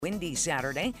Windy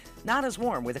Saturday, not as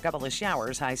warm with a couple of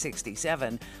showers, high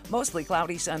 67. Mostly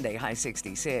cloudy Sunday, high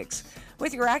 66.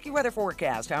 With your AccuWeather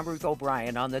forecast, I'm Ruth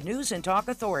O'Brien on the News and Talk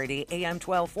Authority, AM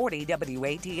 1240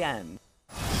 WATN.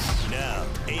 Now,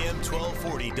 AM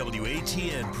 1240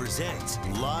 WATN presents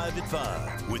Live at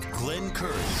 5 with Glenn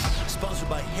Curry. Sponsored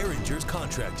by Herringer's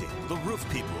Contracting, the roof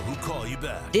people who call you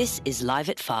back. This is Live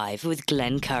at 5 with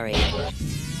Glenn Curry. What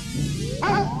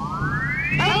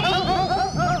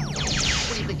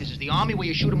do you think this is, the army where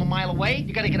you shoot them a mile away?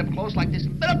 You gotta get up close like this.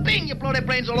 Bada bing, you blow their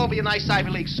brains all over your nice Ivy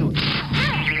League suit.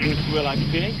 Well, like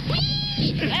pig.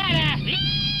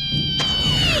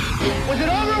 Was it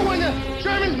over when the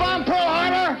Germans bombed Pearl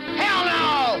Harbor? Hell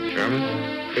no!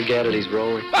 German? Forget it, he's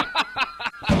rolling.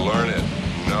 Learn it,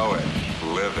 know it,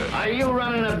 live it. Are you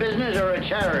running a business or a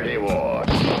charity war?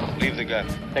 Leave the gun.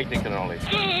 Take the cannoli.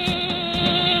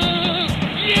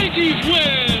 Yankees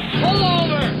win! Pull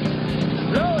over!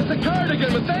 No, it's a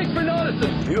cardigan, but thanks for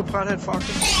noticing. You a pothead,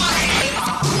 Foxy?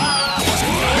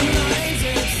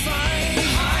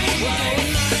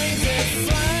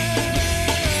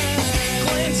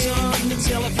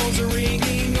 Telephones are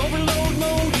ringing, overload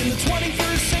mode in the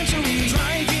 21st century.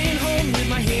 Driving home with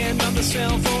my hand on the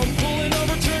cell phone, pulling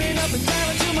over, turning up and down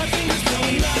until my fingers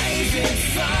going live at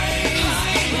 5.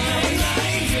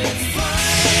 Live at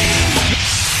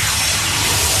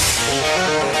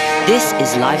 5. This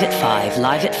is Live at 5,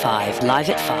 Live at 5, Live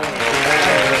at 5.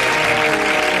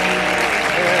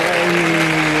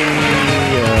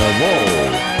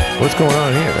 Whoa. What's going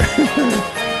on here?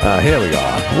 Here we go.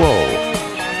 Whoa.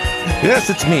 Yes,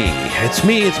 it's me. It's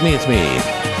me.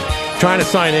 Trying to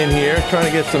sign in here, trying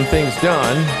to get some things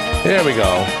done. There we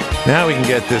go. Now we can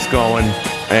get this going.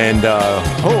 And,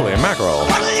 holy mackerel.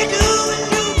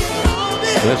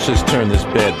 Let's just turn this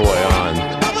bad boy on.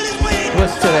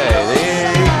 What's today? The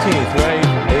 18th, right?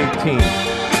 18th.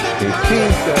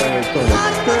 18th.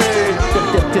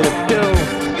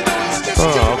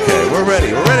 Oh, okay. We're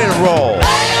ready. We're ready to roll.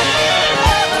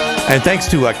 And thanks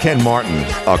to Ken Martin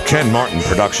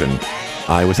production.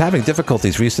 I was having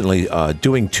difficulties recently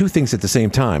doing two things at the same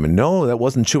time. And no, that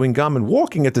wasn't chewing gum and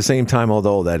walking at the same time,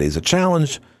 although that is a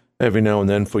challenge every now and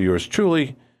then for yours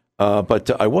truly.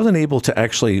 But I wasn't able to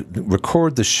actually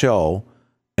record the show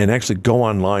and actually go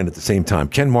online at the same time.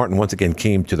 Ken Martin once again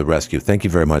came to the rescue. Thank you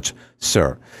very much,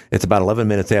 sir. It's about 11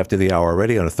 minutes after the hour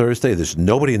already on a Thursday. There's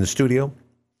nobody in the studio.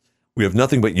 We have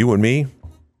nothing but you and me.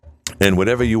 And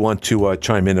whatever you want to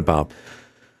chime in about.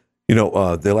 You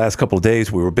know, the last couple of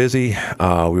days we were busy.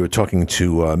 We were talking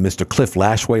to Mr. Cliff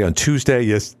Lashway on Tuesday.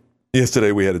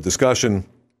 Yesterday we had a discussion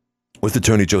with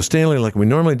Attorney Joe Stanley like we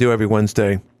normally do every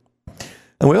Wednesday.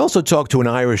 And we also talked to an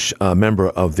Irish member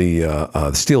of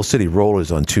the Steel City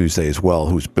Rollers on Tuesday as well,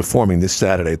 who's performing this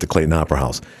Saturday at the Clayton Opera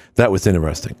House. That was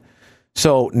interesting.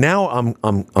 So now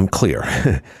I'm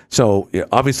clear. So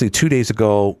obviously 2 days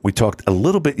ago, we talked a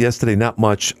little bit yesterday, not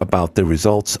much, about the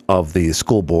results of the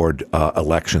school board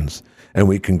elections. And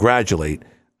we congratulate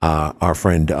our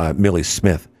friend Millie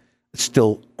Smith.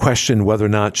 Still question whether or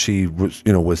not she was,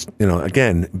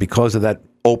 again, because of that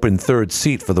open third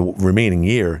seat for the remaining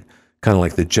year, kind of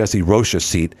like the Jesse Rocha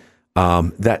seat,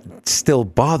 that still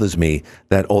bothers me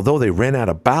that although they ran out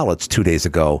of ballots 2 days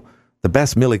ago, the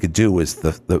best Millie could do is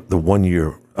the 1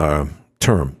 year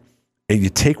term. And you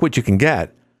take what you can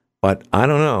get, but I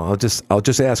don't know. I'll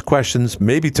just ask questions,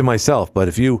 maybe to myself, but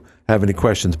if you have any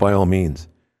questions, by all means.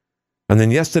 And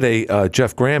then yesterday,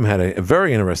 Jeff Graham had a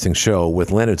very interesting show with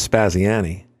Leonard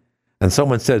Spaziani. And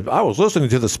someone said, I was listening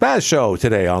to the Spaz show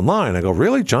today online. I go,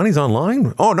 really? Johnny's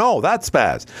online? Oh, no, that's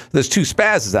Spaz. There's two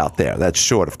Spazes out there. That's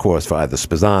short, of course, for either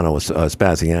Spazzano or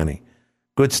Spaziani.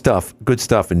 Good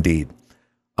stuff indeed.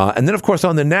 And then, of course,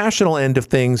 on the national end of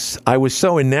things, I was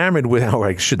so enamored with, or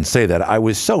I shouldn't say that, I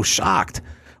was so shocked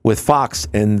with Fox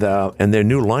and their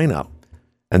new lineup.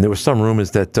 And there were some rumors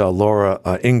that Laura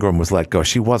Ingraham was let go.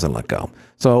 She wasn't let go.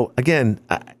 So, again,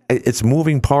 it's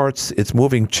moving parts, it's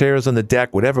moving chairs on the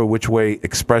deck, which way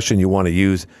expression you want to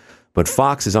use. But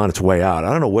Fox is on its way out.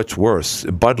 I don't know what's worse,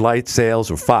 Bud Light sales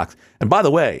or Fox. And by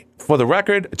the way, for the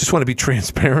record, I just want to be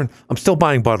transparent. I'm still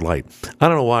buying Bud Light. I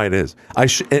don't know why it is.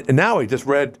 And now I just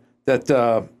read that,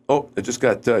 I just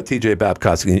got TJ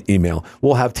Babcock's email.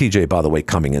 We'll have TJ, by the way,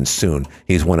 coming in soon.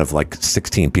 He's one of like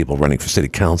 16 people running for city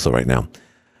council right now.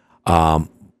 I'm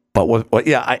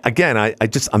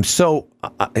so,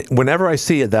 whenever I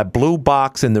see that blue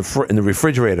box in the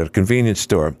refrigerator at a convenience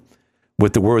store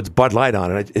with the words Bud Light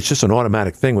on it, it's just an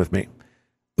automatic thing with me.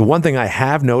 The one thing I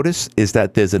have noticed is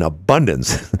that there's an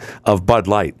abundance of Bud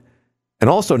Light. And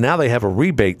also now they have a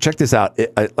rebate. Check this out.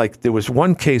 There was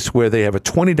one case where they have a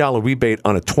 $20 rebate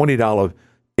on a $20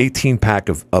 18-pack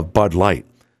of Bud Light.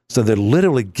 So they're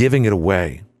literally giving it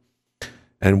away.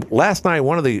 And last night,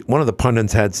 one of the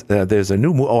pundits had there's a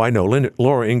new. I know.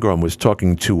 Laura Ingraham was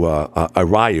talking to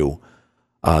Arayu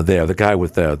there, the guy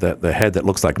with the head that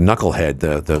looks like Knucklehead,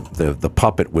 the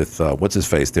puppet with what's his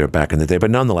face there back in the day.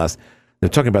 But nonetheless, they're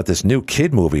talking about this new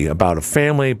kid movie about a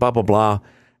family, blah blah blah,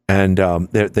 and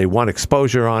they want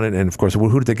exposure on it. And of course,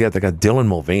 who did they get? They got Dylan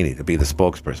Mulvaney to be the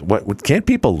spokesperson. What can't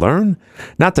people learn?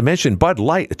 Not to mention Bud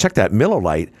Light. Check that, Miller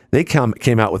Lite. They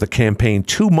came out with a campaign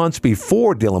 2 months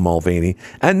before Dylan Mulvaney,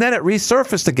 and then it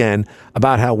resurfaced again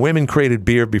about how women created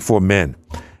beer before men,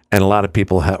 and a lot of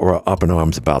people were up in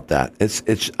arms about that.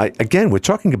 Again, we're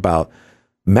talking about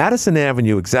Madison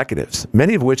Avenue executives,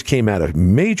 many of which came out of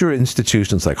major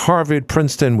institutions like Harvard,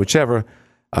 Princeton, whichever,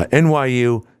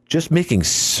 NYU, just making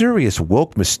serious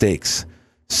woke mistakes.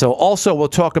 So also we'll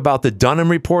talk about the Dunham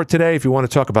Report today, if you want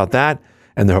to talk about that,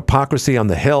 and the hypocrisy on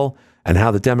the Hill, and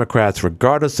how the Democrats,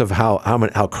 regardless of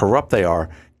how corrupt they are,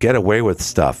 get away with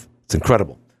stuff. It's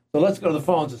incredible. So let's go to the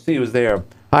phones and see who's there.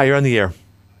 Hi, you're on the air.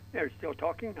 They're still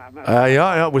talking?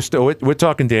 Yeah, we're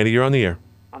talking, Danny. You're on the air.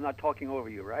 I'm not talking over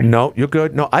you, right? No, you're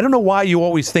good. No, I don't know why you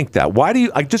always think that. Why do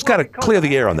you? I just got to clear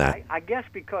the air on that. I guess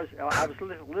because I was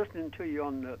listening to you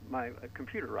on my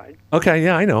computer, right? Okay,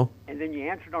 yeah, I know. And then you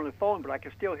answered on the phone, but I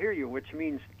can still hear you, which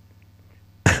means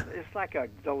it's like a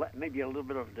delay, maybe a little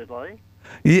bit of a delay.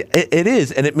 Yeah, it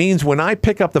is, and it means when I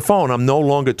pick up the phone, I'm no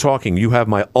longer talking. You have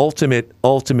my ultimate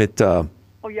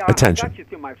attention. I got you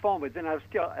through my phone, but then I was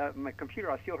still my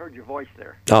computer. I still heard your voice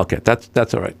there. Okay,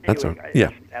 that's all right. That's all right. Yeah.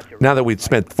 Now that we've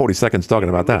spent 40 seconds talking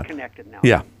about that. Connected now.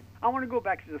 Yeah. I want to go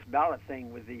back to this ballot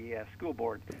thing with the school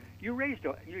board. You raised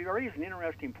an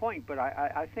interesting point, but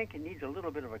I think it needs a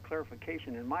little bit of a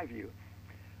clarification in my view.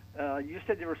 You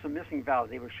said there were some missing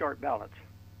ballots. They were short ballots.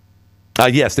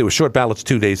 Yes, there were short ballots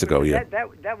 2 days ago. Yeah.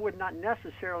 That would not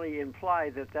necessarily imply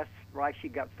that that's why she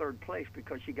got third place,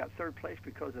 because she got third place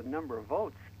because of the number of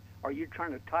votes. Are you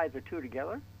trying to tie the two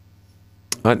together?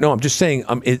 No, I'm just saying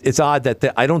it's odd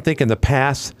that I don't think in the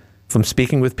past, from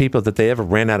speaking with people, that they ever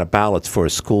ran out of ballots for a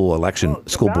school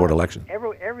board election.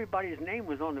 Everybody's name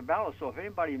was on the ballot, so if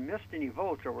anybody missed any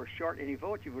votes or were short any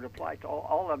votes, you would apply to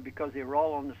all of them because they were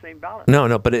all on the same ballot.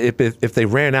 No, but if they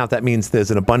ran out, that means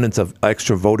there's an abundance of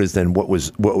extra voters than what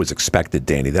was expected,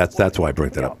 Danny. That's why I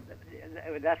bring that up.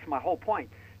 That's my whole point.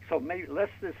 So maybe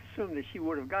let's just assume that she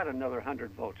would have got another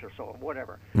 100 votes or so,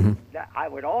 whatever. Mm-hmm. I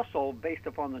would also, based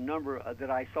upon the number that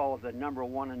I saw of the number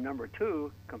 1 and number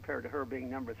 2, compared to her being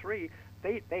number 3,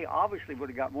 they obviously would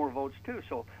have got more votes too.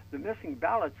 So the missing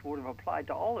ballots would have applied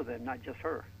to all of them, not just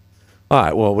her. All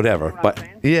right, well, whatever. You know what I'm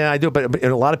saying? Yeah, I do. But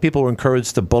a lot of people were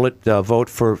encouraged to bullet vote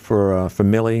for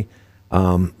Millie.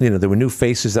 There were new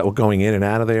faces that were going in and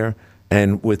out of there.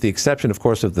 And with the exception, of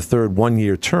course, of the third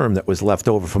one-year term that was left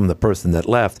over from the person that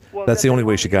left, that's the only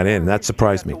way she got in, and that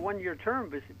surprised me. The one-year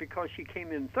term because she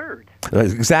came in third.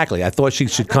 Exactly. I thought she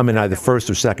should come in either first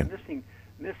or second.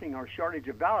 Missing our shortage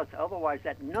of ballots. Otherwise,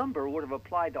 that number would have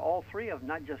applied to all three of them,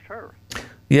 not just her.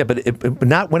 Yeah, but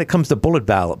not when it comes to bullet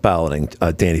balloting,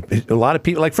 Danny. A lot of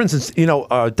people, like, for instance,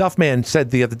 Duffman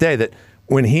said the other day that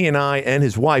when he and I and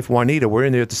his wife, Juanita, were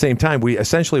in there at the same time, we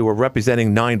essentially were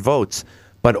representing 9 votes.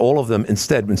 But all of them,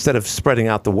 instead of spreading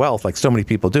out the wealth like so many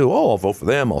people do, I'll vote for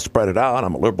them, I'll spread it out,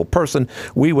 I'm a liberal person,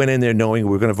 we went in there knowing we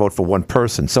were going to vote for one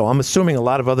person. So I'm assuming a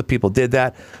lot of other people did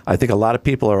that. I think a lot of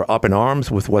people are up in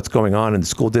arms with what's going on in the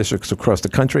school districts across the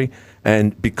country.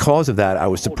 And because of that, I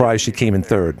was surprised she came in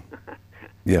third.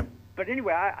 Yeah. But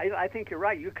anyway, I think you're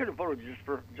right. You could have voted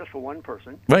just for one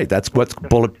person. Right, that's what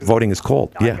bullet voting is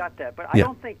called. I Yeah. got that. But I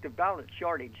don't think the ballot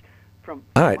shortage... All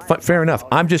right, fair enough.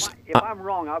 If I'm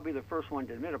wrong, I'll be the first one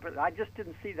to admit it, but I just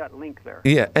didn't see that link there.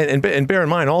 Yeah, and bear in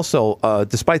mind also,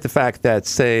 despite the fact that,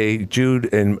 say,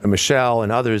 Jude and Michelle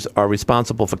and others are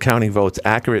responsible for counting votes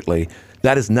accurately,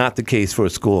 that is not the case for a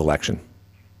school election.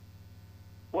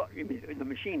 Well, you mean the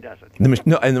machine does it.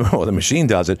 The machine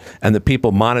does it, and the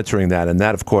people monitoring that, and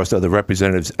that, of course, are the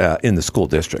representatives in the school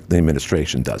district. The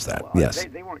administration does that, yes.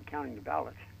 They weren't counting the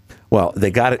ballots. Well,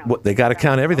 they got it. They got to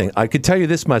count everything. I could tell you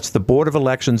this much: the Board of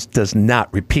Elections does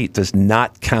not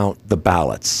count the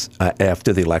ballots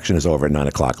after the election is over at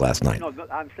 9:00 last night. No,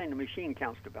 I'm saying the machine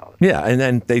counts the ballots. Yeah, and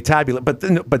then they tabulate.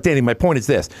 But Danny, my point is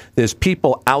this: there's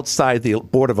people outside the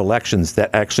Board of Elections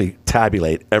that actually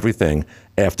tabulate everything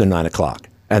after 9:00,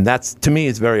 and that's, to me,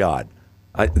 is very odd.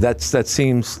 That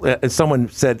seems. Someone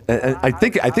said, I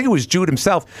think it was Jude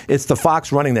himself. It's the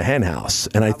fox running the hen house,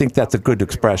 and I think that's a good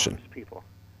expression.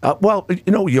 Well,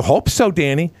 you hope so,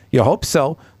 Danny. You hope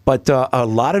so. But a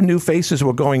lot of new faces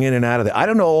were going in and out of there. I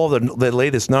don't know all the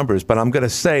latest numbers, but I'm going to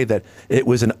say that it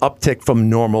was an uptick from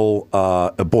normal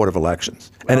Board of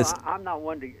Elections. Well, And I'm not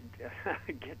one to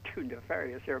get too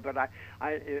nefarious here, but I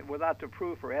without the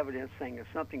proof or evidence saying if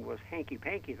something was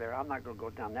hanky-panky there, I'm not going to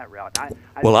go down that route.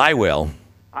 I will.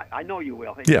 I know you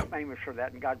will. Yeah. You're famous for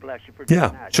that, and God bless you for doing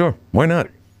that. Yeah, sure. Why not?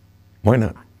 Why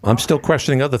not? I'm still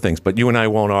questioning other things, but you and I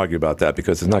won't argue about that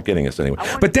because it's not getting us anywhere.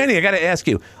 But, Danny, I got to ask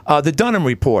you, the Dunham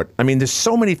Report, I mean, there's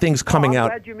so many things coming out.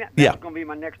 Glad you met. That's going to be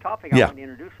my next topic. I want to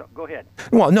introduce something. Go ahead.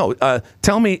 Well, no,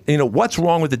 tell me, what's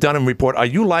wrong with the Dunham Report? Are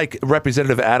you like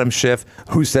Representative Adam Schiff,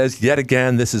 who says, yet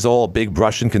again, this is all a big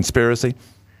Russian conspiracy?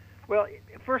 Well,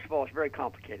 first of all, it's very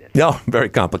complicated. No, very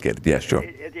complicated. Yeah, sure.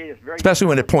 It is very Especially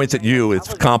when it points at you,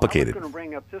 it's complicated. I was going to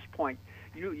bring up this point.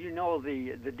 You know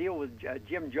the deal with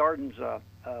Jim Jordan's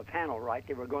panel, right?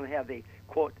 They were going to have the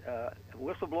quote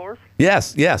whistleblowers.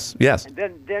 Yes. And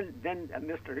then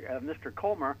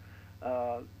Mr.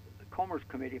 Comer's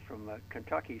committee from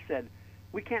Kentucky said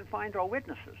we can't find our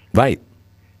witnesses. Right.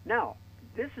 Now,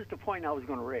 this is the point I was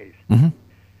going to raise. Mm-hmm.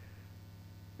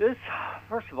 This,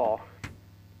 first of all,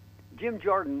 Jim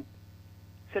Jordan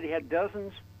said he had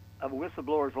dozens of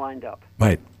whistleblowers lined up.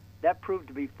 Right. That proved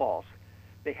to be false.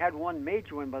 They had one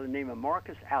major one by the name of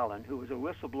Marcus Allen, who was a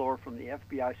whistleblower from the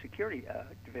FBI security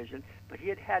division, but he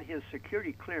had his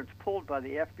security clearance pulled by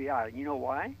the FBI. You know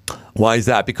why? Why is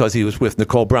that? Because he was with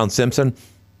Nicole Brown Simpson?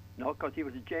 No, because he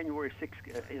was a January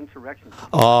 6th insurrection.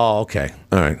 Oh, okay.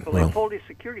 All right. So they pulled his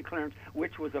security clearance,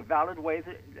 which was a valid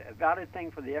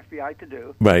thing for the FBI to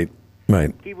do. Right.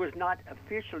 He was not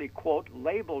officially, quote,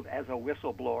 labeled as a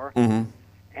whistleblower. Mm-hmm.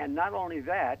 And not only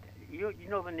that, you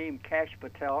know the name Kash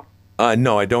Patel?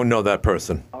 No, I don't know that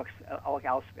person.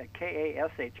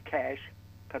 K-A-S-H, Kash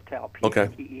Patel,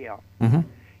 P-A-T-E-L. Mm-hmm.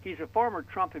 He's a former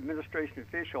Trump administration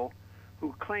official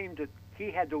who claimed that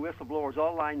he had the whistleblowers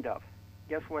all lined up.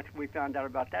 Guess what we found out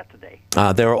about that today?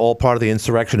 They were all part of the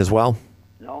insurrection as well?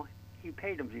 No, he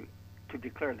paid them to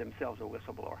declare themselves a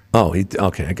whistleblower. Oh,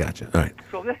 okay, I got you. All right.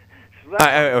 So this...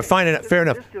 Fine enough, fair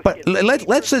enough. But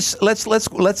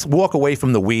let's walk away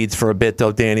from the weeds for a bit,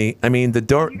 though, Danny. I mean, you're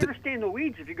going to stay in the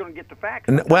weeds if you're going to get the facts.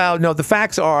 Well, no, the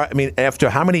facts are. I mean, after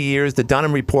how many years, the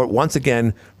Dunham Report once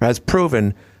again has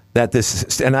proven that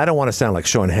this, and I don't want to sound like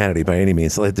Sean Hannity by any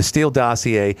means, like the Steele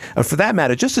dossier, or for that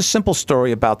matter, just a simple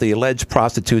story about the alleged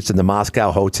prostitutes in the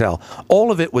Moscow hotel.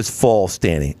 All of it was false,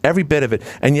 Danny, every bit of it,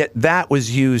 and yet that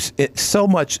was used so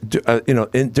much,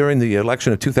 during the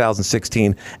election of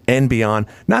 2016 and beyond.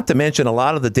 Not to mention a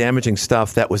lot of the damaging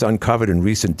stuff that was uncovered in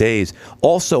recent days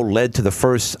also led to the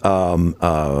first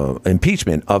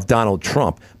impeachment of Donald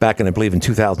Trump back in, I believe, in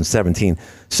 2017.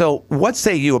 So, what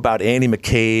say you about Andy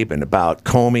McCabe and about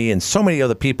Comey and so many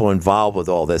other people involved with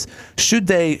all this? Should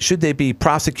they be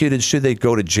prosecuted? Should they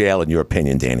go to jail, in your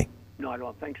opinion, Danny? No, I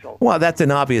don't think so. Well, that's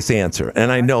an obvious answer,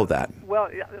 and I know that. Well,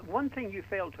 one thing you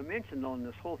failed to mention, though, in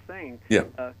this whole thing,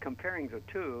 comparing the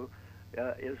two,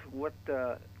 is what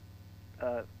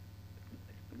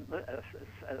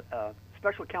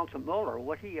Special Counsel Mueller,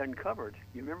 what he uncovered.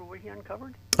 You remember what he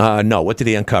uncovered? No. What did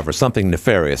he uncover? Something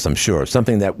nefarious, I'm sure.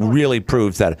 Something that really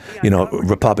proves that,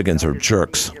 Republicans are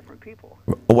jerks. Different people.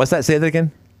 What's that? Say that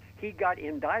again? He got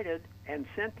indicted and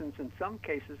sentenced, in some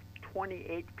cases,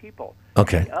 28 people.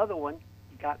 Okay. The other one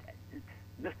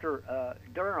Mr.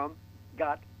 Durham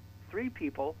got 3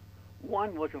 people.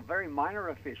 One was a very minor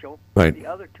official. Right. The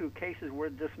other 2 cases were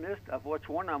dismissed, of which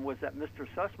one of them was that Mr.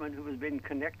 Sussman, who was being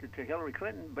connected to Hillary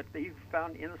Clinton, but they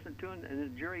found innocent too, and the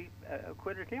jury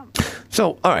acquitted him.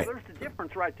 So, all right. So there's the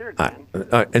difference right there, Dan.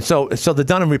 And so the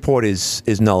Dunham Report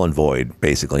is null and void,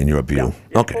 basically, in your view. Yeah.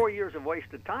 It's Okay. 4 years of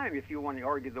wasted time, if you want to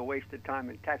argue the wasted time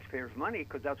and taxpayers' money,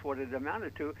 because that's what it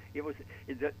amounted to. It was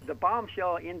the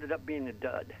bombshell ended up being a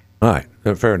dud. All right,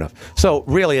 fair enough. So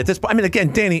really, at this point, I mean,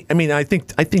 again, Danny, I mean, I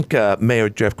think Mayor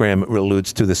Jeff Graham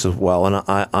alludes to this as well, and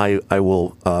I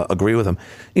will agree with him.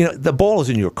 The ball is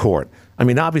in your court. I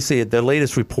mean, obviously, at the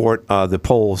latest report, the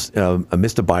polls,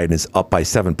 Mr. Biden is up by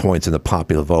 7 points in the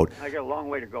popular vote. I got a long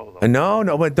way to go, though.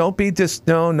 No, but don't be just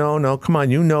no. Come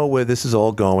on, you know where this is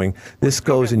all going. This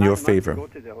goes in your favor. Go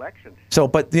to the election. So,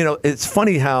 but it's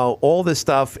funny how all this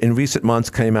stuff in recent months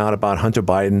came out about Hunter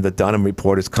Biden. The Dunham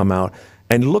Report has come out.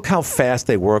 And look how fast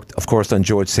they worked, of course, on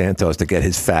George Santos to get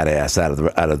his fat ass out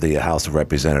of the House of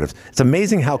Representatives. It's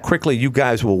amazing how quickly you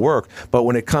guys will work, but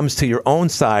when it comes to your own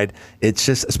side, it's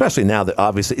just, especially now that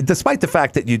obviously, despite the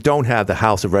fact that you don't have the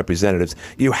House of Representatives,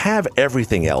 you have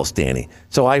everything else, Danny.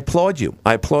 So I applaud you.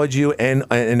 And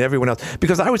everyone else.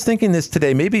 Because I was thinking this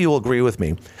today, maybe you'll agree with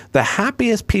me. The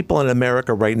happiest people in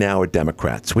America right now are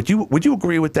Democrats. Would you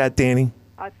agree with that, Danny?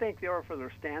 I think they are for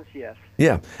their stance, yes.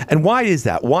 Yeah. And why is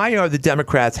that? Why are the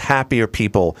Democrats happier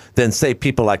people than, say,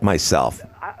 people like myself?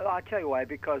 I'll tell you why.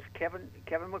 Because Kevin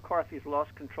McCarthy's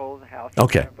lost control of the House.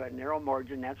 Okay. By a narrow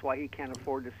margin. That's why he can't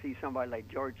afford to see somebody like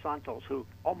George Santos, who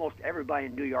almost everybody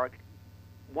in New York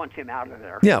wants him out of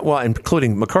there. Yeah, well,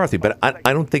 including McCarthy, but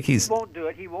I don't think he's... He won't do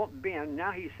it. He won't bend.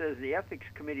 Now he says the ethics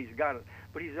committee's got it.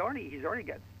 But he's already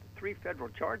got 3 federal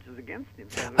charges against him.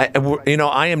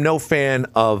 I am no fan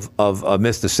of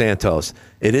Mr. Santos.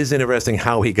 It is interesting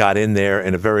how he got in there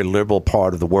in a very liberal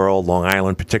part of the world, Long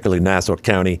Island, particularly Nassau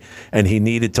County, and he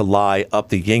needed to lie up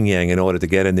the yin-yang in order to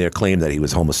get in there, claim that he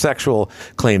was homosexual,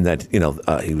 claim that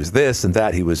he was this and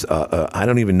that. He was, I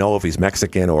don't even know if he's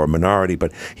Mexican or a minority,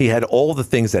 but he had all the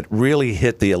things that really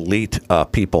hit the elite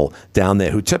people down there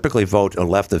who typically vote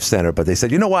left of center. But they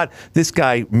said, you know what, this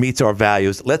guy meets our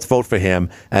values. Let's vote for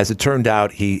him. As it turned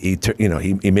out, he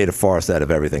made a farce out of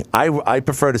everything. I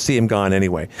prefer to see him gone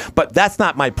anyway. But that's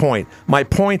not my point. My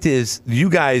point is you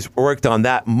guys worked on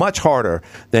that much harder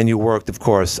than you worked, of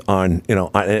course, on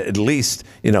at least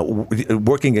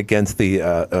working against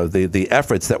the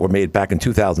efforts that were made back in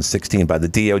 2016 by the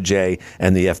DOJ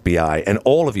and the FBI. And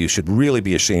all of you should really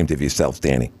be ashamed of yourselves,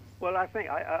 Danny. Well, I think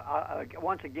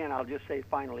once again, I'll just say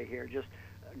finally here, just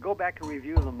go back and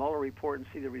review the Mueller report and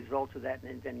see the results of that,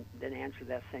 and then answer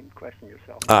that same question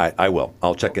yourself. All right, I will.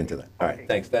 I'll check into that. All right,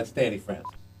 thanks. That's Danny France.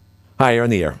 Hi, you're on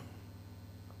the air.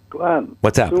 Glenn.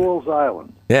 What's happening? Sewell's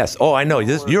Island. Yes. Oh, I know.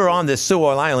 You're on this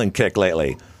Sewell Island kick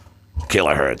lately.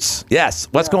 Kilohertz. Yes.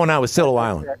 What's going on with Sewell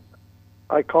Island?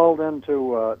 I called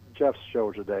into Jeff's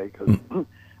show today because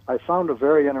I found a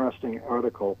very interesting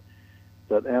article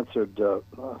that answered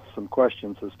some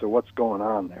questions as to what's going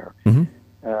on there. Mm-hmm.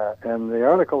 And the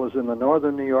article is in the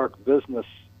Northern New York Business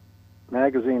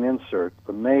Magazine insert,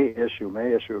 the May issue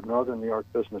of Northern New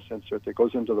York Business insert that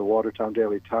goes into the Watertown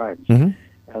Daily Times. Mm-hmm.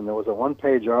 And there was a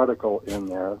one-page article in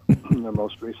there, the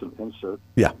most recent insert,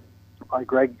 by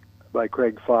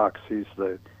Craig Fox. He's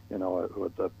with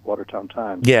the Watertown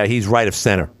Times. Yeah, he's right of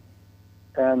center.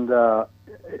 And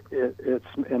it's,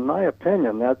 in my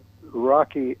opinion, that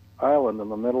rocky island in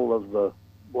the middle of the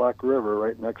Black River,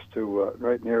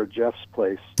 right near Jeff's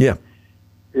place,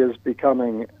 is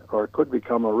becoming, or could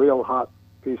become, a real hot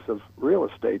piece of real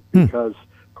estate because,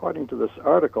 according to this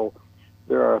article,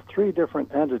 there are 3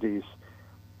 different entities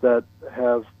that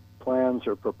have plans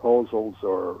or proposals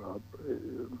or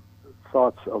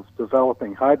thoughts of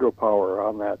developing hydropower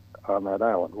on that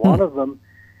island. One of them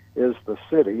is the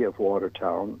city of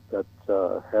Watertown that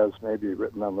has maybe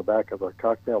written on the back of a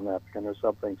cocktail napkin or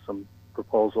something some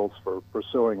proposals for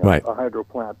pursuing a hydro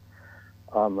plant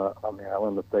on the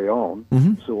island that they own,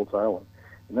 Sewell's Island.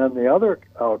 And then the other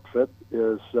outfit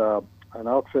is an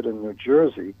outfit in New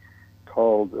Jersey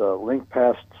called Link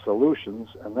Past Solutions,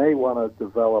 and they want to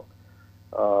develop.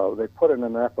 They put in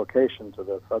an application to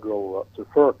the federal to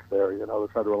FERC there, the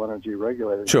Federal Energy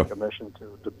Regulatory Commission,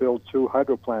 to build 2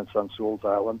 hydro plants on Sewell's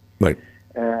Island,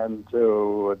 and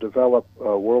to develop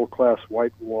world-class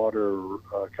whitewater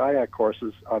kayak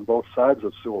courses on both sides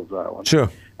of Sewell's Island. Sure.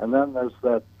 And then there's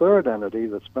that third entity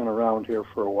that's been around here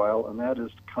for a while, and that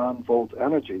is Convolt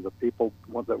Energy, the people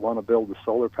that want to build the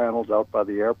solar panels out by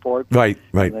the airport. Right.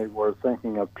 And they were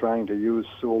thinking of trying to use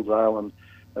Sewell's Island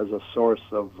as a source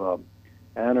of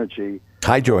energy.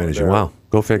 Hydro energy, wow.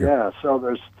 Go figure. Yeah, so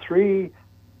there's 3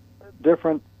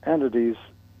 different entities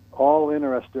all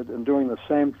interested in doing the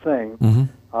same thing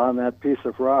on that piece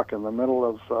of rock in the middle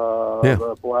of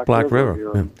the Black River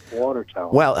here in Watertown.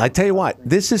 Well, I tell you what,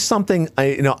 this is something,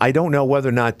 I don't know whether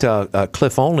or not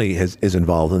Cliff Only is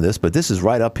involved in this, but this is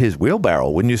right up his wheelbarrow,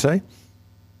 wouldn't you say?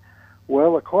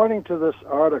 Well, according to this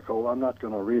article, I'm not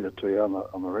going to read it to you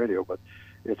on the radio, but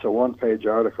it's a one-page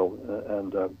article,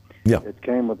 and it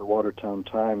came with the Watertown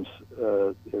Times.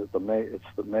 It's the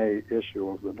May issue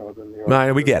of the Northern New York.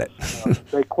 No, we get it.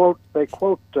 They quote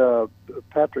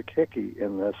Patrick Hickey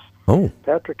in this. Oh.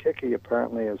 Patrick Hickey,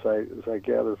 apparently, as I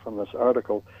gather from this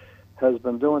article, has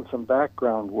been doing some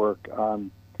background work on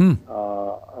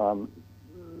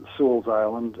Sewell's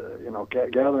Island.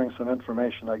 Gathering some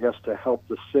information, I guess, to help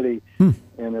the city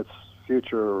in its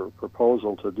future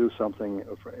proposal to do something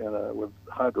with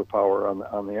hydropower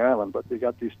on the island. But they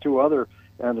got these 2 other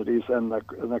entities, and the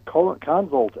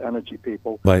Convolt Energy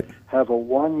people have a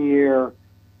 1-year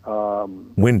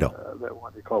window.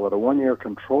 What do you call it? A 1-year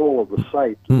control of the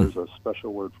site. There's a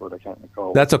special word for it. I can't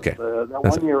recall. That's okay. That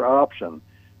 1-year option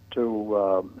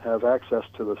to have access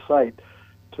to the site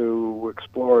to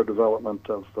explore development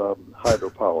of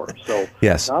hydropower. So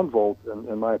yes. non-volt,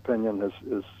 in my opinion,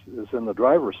 is in the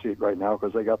driver's seat right now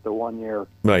because they got the 1-year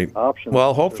option.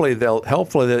 Well, hopefully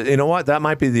you know what, that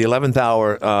might be the 11th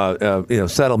hour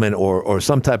settlement or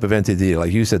some type of entity,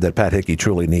 like you said, that Pat Hickey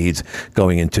truly needs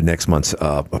going into next month's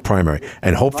primary.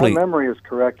 And hopefully, my memory is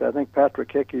correct. I think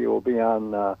Patrick Hickey will be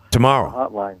on tomorrow. The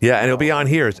hotline. Yeah, and he'll be on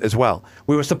here as well.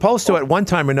 We were supposed to at one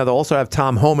time or another also have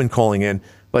Tom Homan calling in.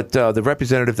 But the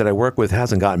representative that I work with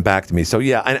hasn't gotten back to me. So,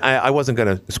 yeah, I wasn't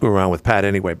going to screw around with Pat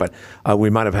anyway, but we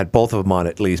might have had both of them on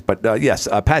at least. But, yes,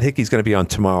 Pat Hickey's going to be on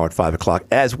tomorrow at 5 o'clock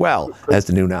as well as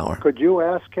the noon hour. Could you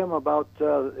ask him about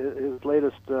his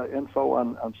latest info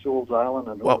on Sewell's Island?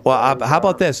 And well, how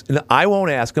about this? I won't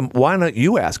ask him. Why not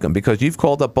you ask him? Because you've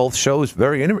called up both shows.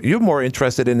 You're more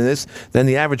interested in this than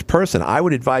the average person. I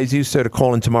would advise you, sir, to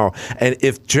call in tomorrow. And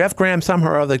if Jeff Graham somehow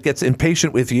or other gets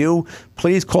impatient with you,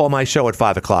 please call my show at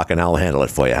 5 o'clock and I'll handle it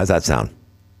for you. How's that sound?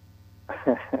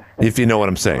 If you know what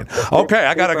I'm saying. Okay,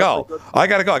 I gotta go. I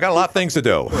got a lot of things to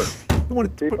do.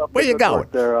 Where you going?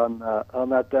 There on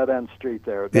that dead end street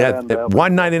there.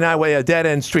 199 way, a dead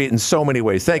end street in so many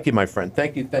ways. Thank you, my friend.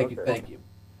 Thank you.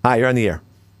 Hi, you're on the air.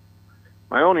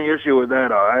 My only issue with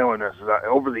that island is that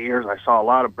over the years I saw a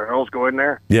lot of barrels go in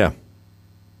there. Yeah.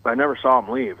 But I never saw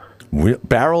them leave.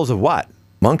 Barrels of what?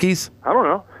 Monkeys? I don't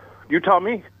know. You tell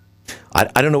me.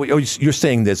 I don't know. You're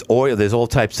saying there's oil, there's all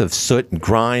types of soot and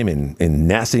grime and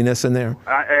nastiness in there?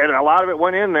 And a lot of it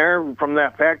went in there from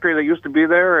that factory that used to be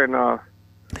there. And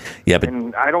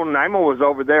NIMO was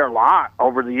over there a lot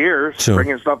over the years,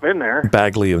 bringing stuff in there.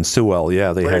 Bagley and Sewell,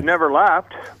 yeah. It never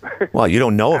left. Well, you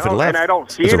don't know if it left. And I don't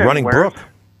see it's it a running anywhere. brook.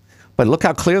 But look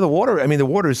how clear the water. I mean, the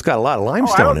water's got a lot of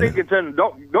limestone I don't in think it. it's in.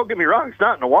 Don't get me wrong. It's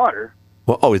not in the water.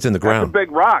 Well, it's in the ground. It's a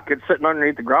big rock. It's sitting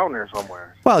underneath the ground there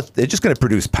somewhere. Well, they're just going to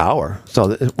produce power. So,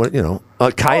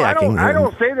 kayaking. I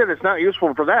don't say that it's not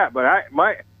useful for that, but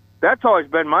that's always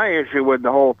been my issue with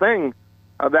the whole thing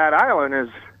of that island is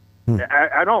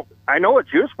I know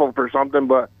it's useful for something,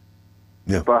 but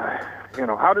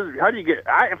how do you get?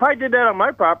 If I did that on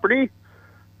my property,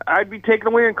 I'd be taken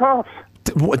away in cuffs.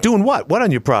 Doing what? What on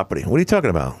your property? What are you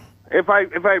talking about? If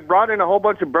I brought in a whole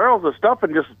bunch of barrels of stuff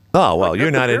and just you're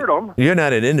not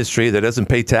an industry that doesn't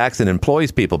pay tax and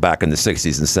employs people back in the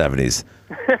 60s and 70s.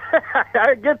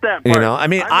 I get that part. You know, I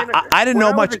mean, I didn't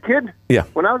know much.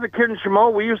 When I was a kid in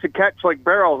Chameau, we used to catch like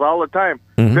barrels all the time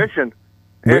fishing,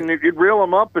 and you'd reel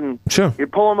them up and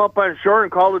you'd pull them up on shore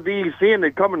and call the DEC, and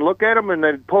they'd come and look at them and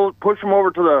they'd push them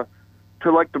over to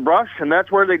the brush, and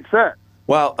that's where they'd sit.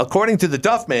 Well, according to the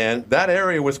Duff Man, that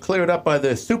area was cleared up by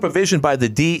the supervision by the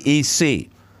DEC.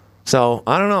 So,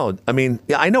 I don't know. I mean,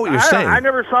 I know what you're saying. I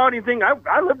never saw anything.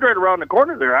 I lived right around the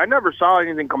corner there. I never saw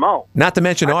anything come out. Not to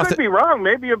mention I could be wrong.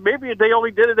 Maybe they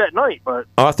only did it at night. But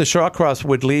Arthur Shawcross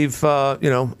would leave,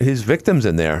 his victims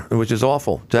in there, which is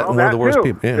awful. One of the worst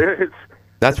people. Yeah.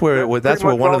 That's where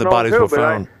one of the bodies were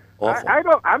found.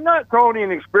 I'm not throwing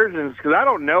any aspersions because I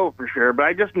don't know for sure, but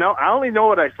I just know. I only know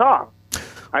what I saw.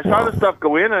 I saw the stuff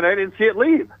go in, and I didn't see it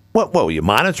leave. What were you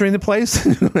monitoring the place?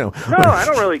 No, I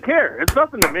don't really care. It's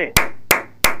nothing to me.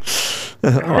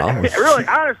 Really,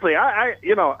 honestly,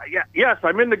 yes,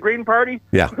 I'm in the Green Party.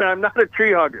 Yeah, but I'm not a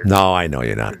tree hugger. No, I know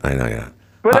you're not. But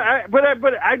I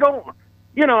don't.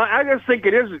 I just think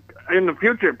it is in the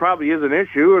future. It probably is an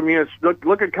issue. I mean,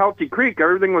 look at Kelsey Creek.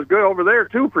 Everything was good over there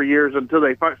too for years until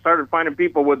they started finding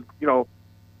people with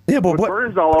with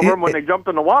burns all over them when they jumped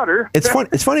in the water. It's funny.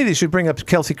 It's funny that you should bring up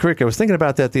Kelsey Creek. I was thinking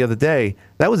about that the other day.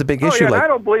 That was a big issue. Yeah, I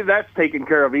don't believe that's taken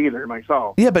care of either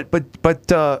myself. Yeah, but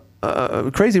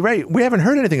Crazy Ray, we haven't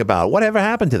heard anything about it. Whatever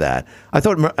happened to that? I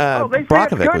thought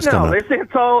Brockovic was coming up. They say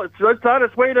it's on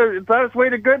its way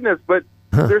to goodness, but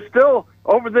there's still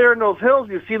over there in those hills.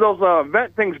 You see those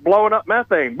vent things blowing up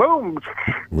methane. Boom.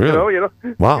 Really?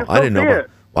 Wow, I didn't know about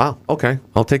it. Wow. Okay,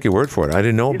 I'll take your word for it. I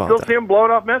didn't know about that. You still see them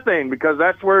blowing off methane because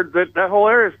that's where that whole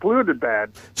area is polluted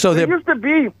bad. So there used to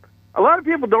be a lot of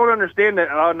people don't understand that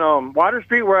on Water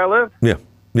Street where I live.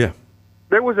 Yeah.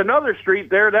 There was another street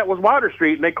there that was Water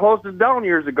Street, and they closed it down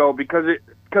years ago because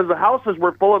the houses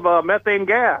were full of methane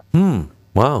gas.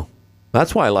 Wow.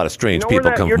 That's why a lot of strange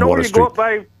people come from Water Street. You go up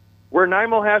by where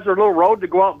NIMO has their little road to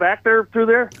go out back there through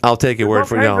there? I'll take your word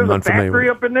for it. I'm unfamiliar. There's a factory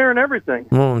up in there and everything.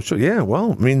 Well, sure. Yeah,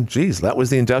 well, I mean, geez, that was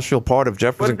the industrial part of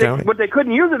Jefferson County. But they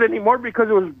couldn't use it anymore because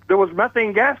there was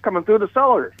methane gas coming through the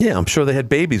cellars. Yeah, I'm sure they had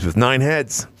babies with 9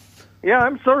 heads. Yeah,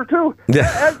 I'm sure too.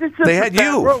 Yeah, they had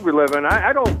you. Road we live in.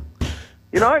 I don't.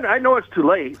 I know it's too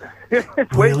late.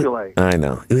 It's way too late. I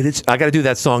know. I got to do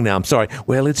that song now. I'm sorry.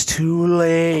 Well, it's too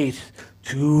late.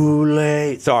 Too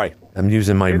late. Sorry, I'm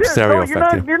using my stereo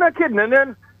effect here. You're not kidding. And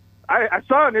then I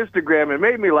saw on Instagram. It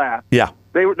made me laugh. Yeah.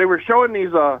 They were showing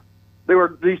these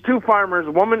these two farmers,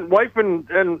 wife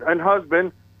and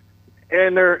husband,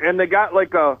 and they got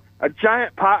like a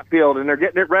giant pot field, and they're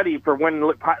getting it ready for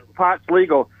when pot's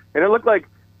legal. And it looked like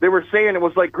they were saying it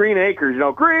was like green acres,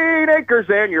 green acres,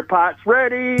 and your pot's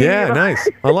ready. Yeah, nice.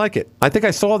 I like it. I think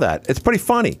I saw that. It's pretty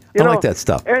funny. I like that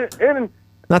stuff. And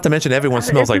not to mention everyone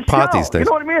smells like pot these days. You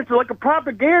know what I mean? It's like a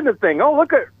propaganda thing. Oh,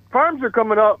 look at farms are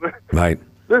coming up. Right.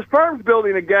 There's farms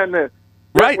building again.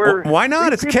 Right. Why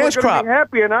not? It's a cash crop. Be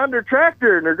happy and on their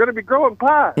tractor, and they're going to be growing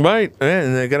pot. Right.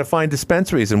 And they're going to find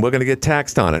dispensaries, and we're going to get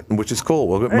taxed on it, which is cool.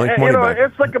 We'll make money back.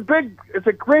 It's like it's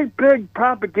a great big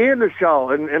propaganda show,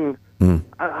 and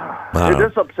it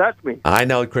just upsets me. I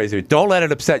know, crazy. Don't let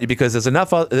it upset you, because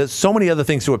there's so many other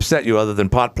things to upset you other than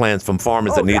pot plants from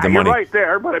farmers that need the money. You're right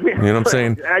there, but I mean, you know what I'm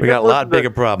saying? We got a lot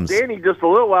bigger problems. Danny just a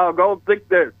little while ago think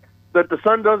that the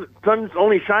sun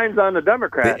only shines on the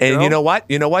Democrats. And you know what?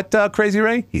 You know what, Crazy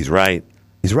Ray? He's right.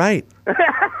 He's right.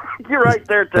 You're right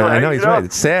there, too. I know he's right.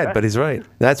 It's sad, but he's right.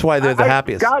 That's why they're the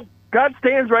happiest. God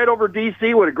stands right over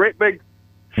D.C. with a great big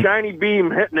shiny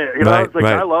beam hitting it. It's like,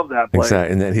 I love that place.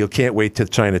 Exactly. And then he can't wait till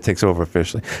China takes over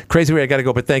officially. Crazy Ray, I got to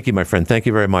go, but thank you, my friend. Thank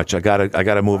you very much. I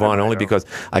gotta move on, only because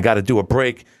I got to do a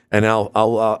break, and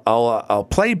I'll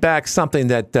play back something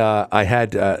that I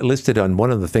had listed on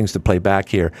one of the things to play back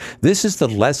here. This is the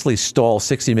Leslie Stahl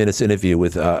 60 Minutes interview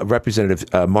with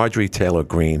Representative Marjorie Taylor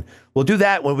Greene. We'll do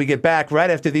that when we get back right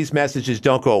after these messages.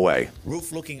 Don't go away.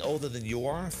 Roof looking older than you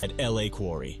are? At L.A.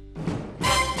 Quarry.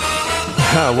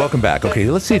 Welcome back. Okay,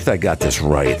 let's see if I got this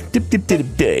right.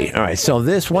 All right, so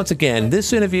this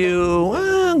interview,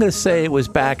 I'm going to say it was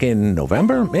back in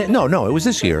November. No, it was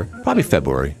this year, probably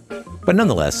February. But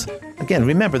nonetheless, again,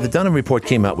 remember, the Dunham Report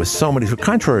came out with so many,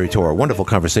 contrary to our wonderful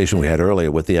conversation we had earlier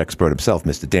with the expert himself,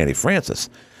 Mr. Danny Francis,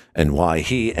 and why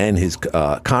he and his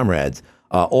comrades,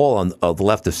 all on the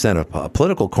left of center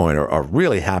political coin, are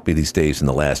really happy these days in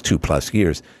the last 2+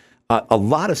 years. A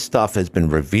lot of stuff has been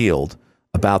revealed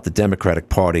about the Democratic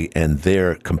Party and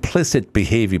their complicit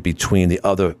behavior between the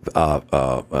other,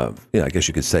 I guess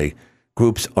you could say,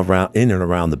 groups in and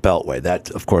around the Beltway. That,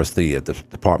 of course, the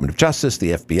Department of Justice,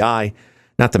 the FBI,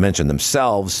 not to mention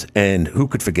themselves, and who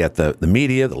could forget the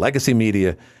media, the legacy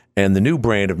media, and the new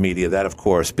brand of media, that, of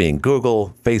course, being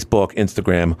Google, Facebook,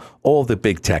 Instagram, all the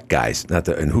big tech guys,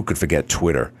 and who could forget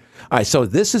Twitter. All right, so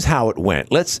this is how it went.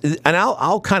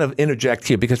 I'll kind of interject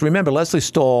here, because remember, Leslie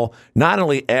Stahl not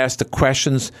only asked the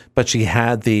questions, but she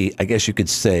had the, I guess you could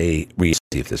say, see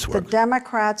if this works. The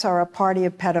Democrats are a party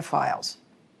of pedophiles.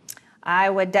 I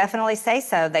would definitely say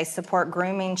so. They support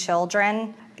grooming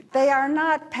children. They are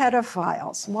not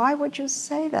pedophiles. Why would you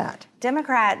say that?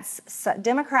 Democrats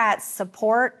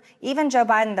support, even Joe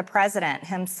Biden, the president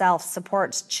himself,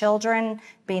 supports children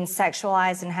being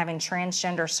sexualized and having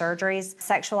transgender surgeries.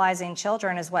 Sexualizing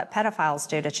children is what pedophiles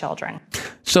do to children.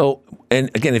 So, and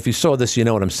again, if you saw this, you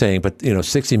know what I'm saying, but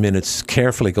 60 Minutes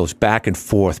carefully goes back and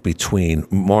forth between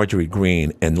Marjorie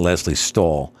Greene and Leslie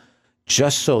Stahl,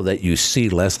 just so that you see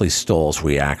Leslie Stahl's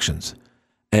reactions.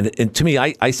 And to me,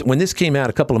 I when this came out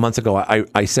a couple of months ago,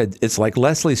 I said it's like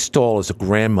Leslie Stahl is a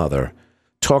grandmother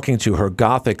talking to her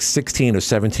gothic 16 or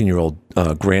 17-year-old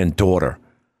granddaughter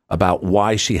about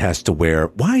why do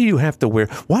you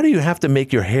have to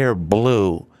make your hair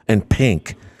blue and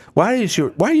pink? Why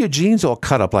are your jeans all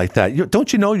cut up like that?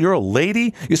 Don't you know you're a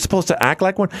lady? You're supposed to act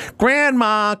like one.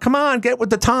 Grandma, come on, get with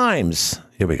the times.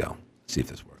 Here we go. See if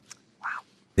this works.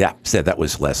 Yeah, said that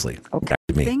was Leslie. Okay.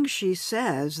 Things she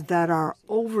says that are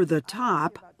over the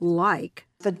top, like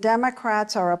the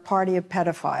Democrats are a party of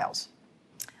pedophiles.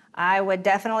 I would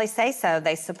definitely say so.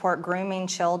 They support grooming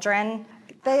children.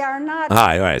 They are not.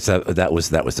 All right. So that was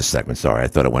the segment. Sorry, I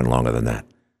thought it went longer than that.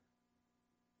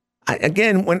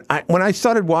 When I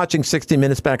started watching 60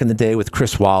 Minutes back in the day with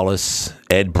Chris Wallace,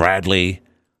 Ed Bradley,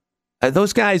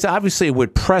 those guys obviously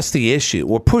would press the issue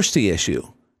or push the issue.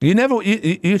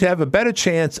 You'd have a better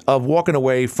chance of walking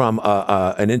away from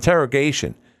an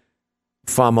interrogation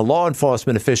from a law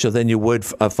enforcement official than you would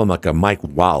from like a Mike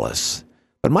Wallace.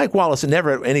 But Mike Wallace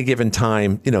never at any given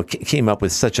time, came up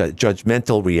with such a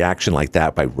judgmental reaction like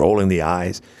that by rolling the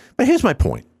eyes. But here's my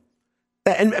point.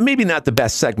 And maybe not the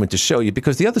best segment to show you,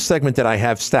 because the other segment that I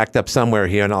have stacked up somewhere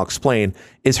here, and I'll explain,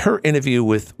 is her interview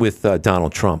with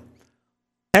Donald Trump.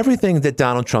 Everything that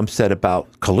Donald Trump said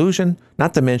about collusion,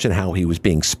 not to mention how he was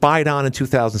being spied on in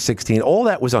 2016, all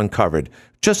that was uncovered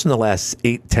just in the last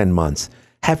 8-10 months.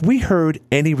 Have we heard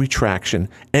any retraction,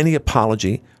 any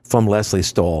apology from Leslie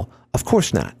Stahl? Of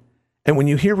course not. And when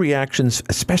you hear reactions,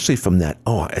 especially from that,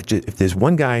 if there's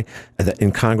one guy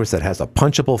in Congress that has a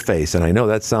punchable face, and I know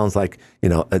that sounds like,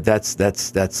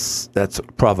 that's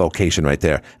provocation right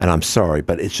there. And I'm sorry,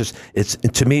 but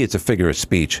to me, it's a figure of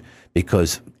speech,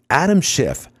 because Adam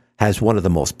Schiff has one of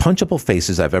the most punchable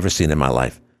faces I've ever seen in my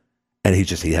life. And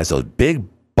he has those big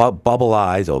bubble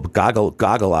eyes or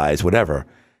goggle eyes, whatever.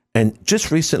 And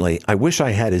just recently, I wish I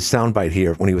had his soundbite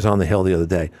here when he was on the Hill the other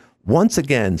day. Once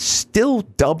again, still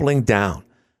doubling down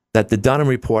that the Dunham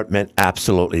Report meant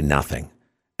absolutely nothing.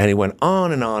 And he went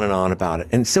on and on and on about it.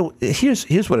 And so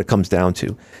here's what it comes down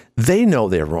to. They know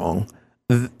they're wrong.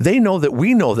 They know that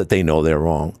we know that they know they're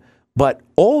wrong. But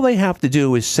all they have to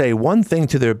do is say one thing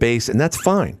to their base, and that's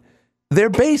fine. Their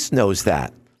base knows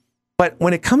that. But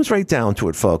when it comes right down to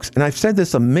it, folks, and I've said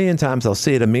this a million times, I'll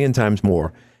say it a million times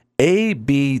more,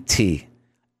 ABT,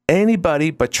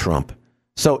 anybody but Trump.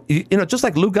 So, just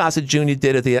like Lou Gossett Jr.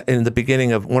 did in the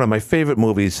beginning of one of my favorite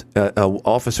movies,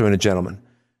 Officer and a Gentleman.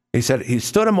 He said he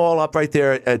stood them all up right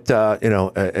there at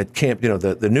camp,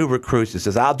 the new recruits. He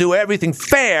says, "I'll do everything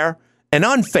fair and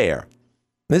unfair."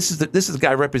 This is the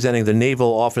guy representing the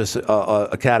Naval Office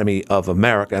Academy of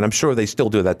America, and I'm sure they still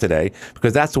do that today,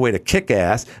 because that's the way to kick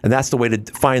ass, and that's the way to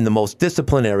find the most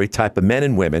disciplinary type of men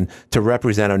and women to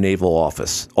represent our naval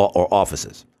office or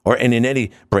offices, or in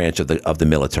any branch of the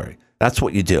military. That's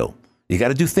what you do. You got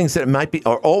to do things that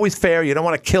are always fair. You don't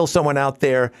want to kill someone out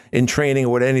there in training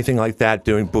or anything like that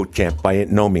during boot camp, by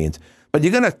no means. But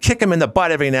you're going to kick them in the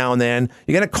butt every now and then.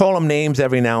 You're going to call them names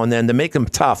every now and then to make them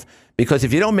tough. Because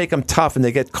if you don't make them tough and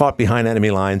they get caught behind enemy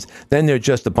lines, then they're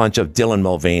just a bunch of Dylan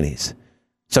Mulvaney's.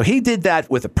 So he did that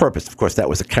with a purpose. Of course, that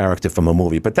was a character from a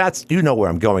movie. But where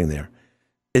I'm going there.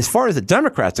 As far as the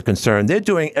Democrats are concerned, they're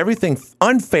doing everything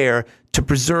unfair to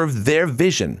preserve their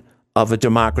vision of a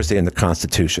democracy and the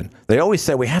Constitution. They always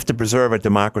say we have to preserve a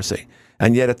democracy.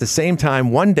 And yet at the same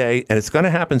time, one day, and it's going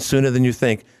to happen sooner than you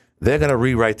think, they're going to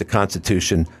rewrite the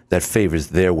Constitution that favors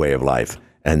their way of life.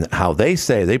 And how they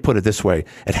put it this way,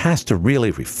 it has to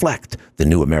really reflect the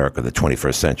new America of the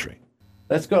 21st century.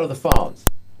 Let's go to the phones.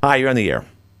 Hi, you're on the air.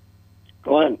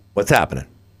 Glenn. What's happening?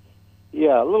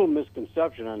 Yeah, a little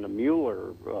misconception on the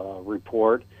Mueller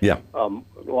report. Yeah. A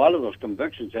lot of those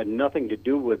convictions had nothing to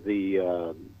do with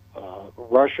the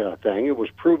Russia thing. It was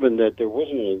proven that there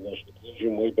wasn't any Russian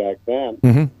collusion way back then.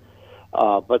 Mm-hmm.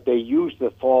 But they used the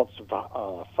false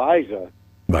FISA.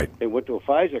 Right. They went to a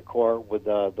FISA court with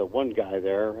the one guy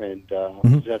there and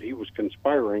said he was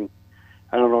conspiring.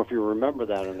 I don't know if you remember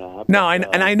that or not. No,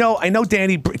 I know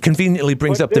Danny conveniently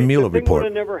brings up the Mueller report. The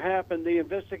thing would have never happened. The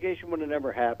investigation would have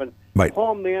never happened. Right.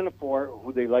 Paul Manafort,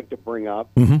 who they like to bring up,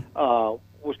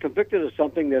 was convicted of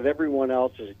something that everyone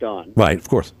else has done. Right, of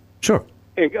course. Sure.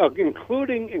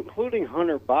 Including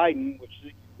Hunter Biden, which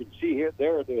you can see here,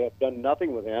 they have done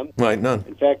nothing with him. Right, none.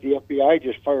 In fact, the FBI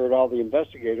just fired all the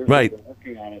investigators right. who were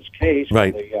working on his case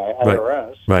right. for the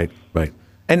IRS. Right.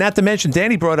 And not to mention,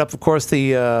 Danny brought up, of course,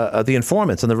 the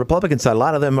informants on the Republican side. A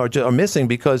lot of them are missing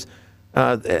because,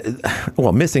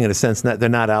 missing in a sense that they're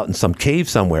not out in some cave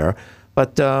somewhere.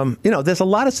 But, there's a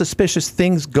lot of suspicious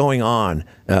things going on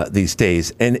these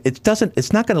days, and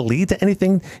it's not going to lead to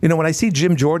anything. When I see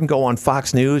Jim Jordan go on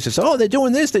Fox News and say, they're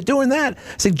doing this, they're doing that,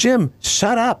 I say, Jim,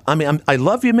 shut up. I mean, I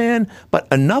love you, man, but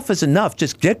enough is enough.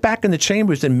 Just get back in the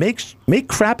chambers and make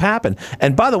crap happen.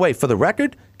 And by the way, for the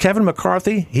record, Kevin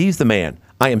McCarthy, he's the man.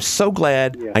 I am so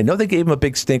glad. Yeah. I know they gave him a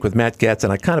big stink with Matt Gaetz,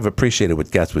 and I kind of appreciated what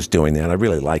Gaetz was doing there, and I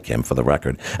really like him, for the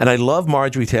record. And I love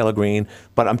Marjorie Taylor Greene,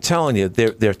 but I'm telling you,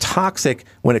 they're toxic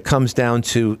when it comes down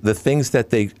to the things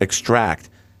that they extract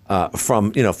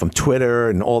from Twitter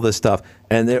and all this stuff.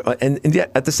 And yet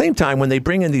at the same time, when they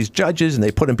bring in these judges and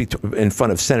they put them in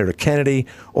front of Senator Kennedy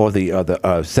or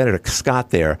the Senator Scott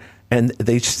there, and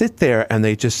they sit there and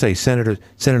they just say, Senator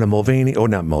Mulvaney, or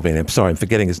not Mulvaney, I'm sorry, I'm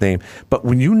forgetting his name. But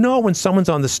when someone's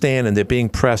on the stand and they're being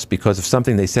pressed because of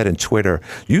something they said in Twitter,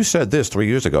 you said this 3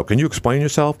 years ago. Can you explain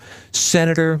yourself?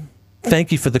 Senator,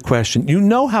 thank you for the question. You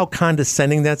know how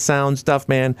condescending that sounds, Duff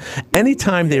Man?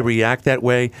 Anytime they react that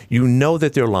way, you know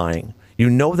that they're lying. You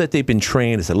know that they've been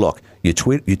trained to say, look, you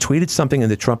tweeted something in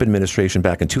the Trump administration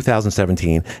back in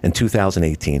 2017 and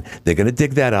 2018. They're going to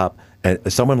dig that up.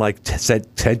 And someone like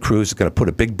Ted Cruz is going to put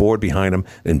a big board behind him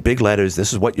in big letters.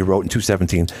 This is what you wrote in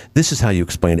 2017. This is how you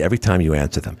explain it every time you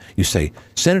answer them. You say,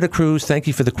 Senator Cruz, thank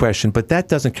you for the question, but that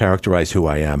doesn't characterize who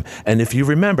I am. And if you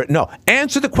remember, no,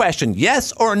 answer the question,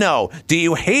 yes or no. Do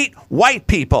you hate white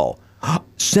people?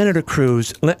 Senator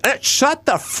Cruz, shut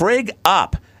the frig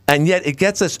up. And yet it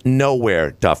gets us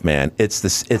nowhere, Duff Man. It's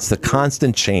the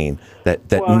constant chain that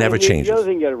never changes. The other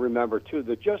thing you got to remember, too,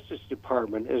 the Justice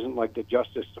Department isn't like the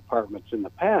Justice Departments in the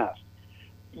past.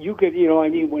 you could, I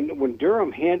mean, when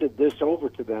Durham handed this over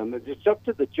to them, it's up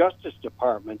to the Justice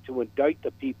Department to indict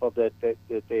the people that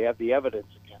they have the evidence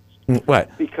against.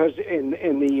 What? Because in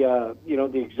the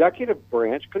the executive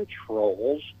branch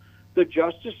controls the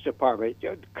Justice Department.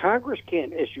 Congress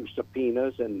can't issue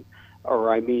subpoenas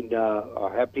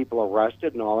or have people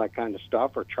arrested and all that kind of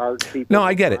stuff, or charge people. No,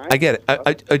 I get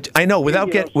it. I know.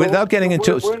 Without getting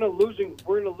into we're in a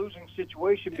losing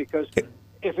situation, because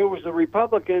if it was the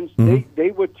Republicans,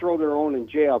 they would throw their own in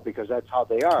jail, because that's how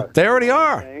they are. They already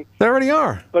are. They already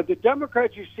are. But the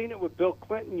Democrats, you've seen it with Bill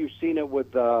Clinton. You've seen it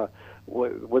with the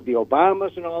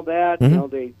Obamas and all that.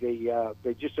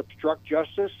 They just obstruct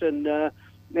justice, and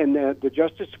the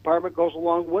Justice Department goes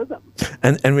along with them.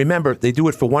 And remember, they do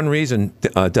it for one reason,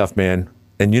 Duff Man,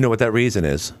 and you know what that reason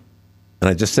is. And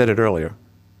I just said it earlier: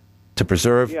 to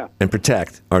preserve and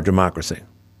protect our democracy.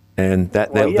 And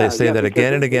they say that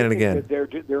again and again and again.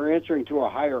 They're answering to a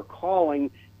higher calling,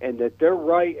 and that they're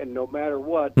right, and no matter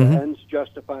what, the ends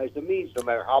justifies the means. No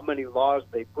matter how many laws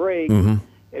they break,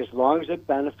 as long as it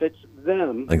benefits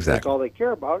them, that's all they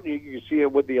care about. You see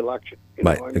it with the election.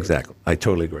 Right, exactly. I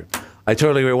totally agree.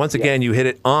 Once again, you hit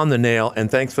it on the nail, and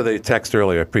thanks for the text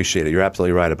earlier. I appreciate it. You're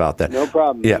absolutely right about that. No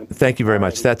problem. Yeah, thank you very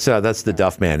much. That's the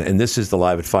Duff Man, and this is the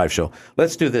Live at 5 show.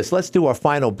 Let's do this. Let's do our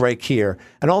final break here.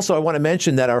 And also, I want to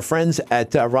mention that our friends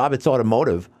at Roberts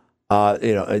Automotive,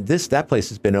 that place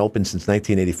has been open since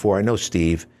 1984. I know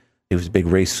Steve. He was a big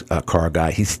race car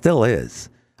guy. He still is.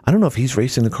 I don't know if he's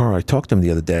racing the car. I talked to him the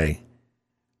other day.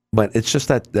 But it's just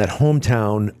that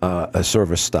hometown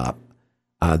service stop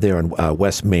there in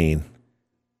West Main.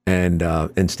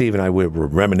 And Steve and I were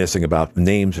reminiscing about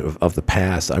names of the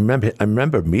past. I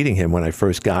remember meeting him when I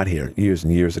first got here years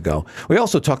and years ago. We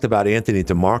also talked about Anthony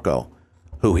DeMarco,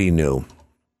 who he knew.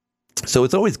 So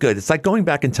it's always good. It's like going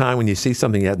back in time when you see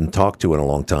something you hadn't talked to in a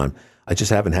long time. I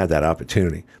just haven't had that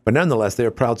opportunity. But nonetheless,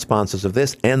 they're proud sponsors of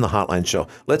this and the Hotline Show.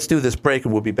 Let's do this break,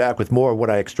 and we'll be back with more of what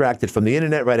I extracted from the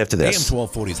internet right after this. AM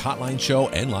 1240's Hotline Show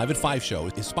and Live at 5 show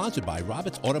is sponsored by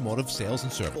Roberts Automotive Sales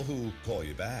and Service. Who call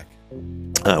you back?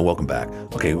 Welcome back.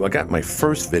 Okay, I got my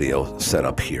first video set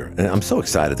up here, and I'm so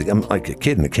excited. I'm like a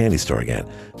kid in a candy store again,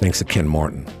 thanks to Ken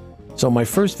Martin. So my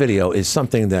first video is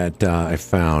something that I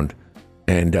found,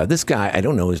 and this guy, I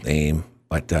don't know his name,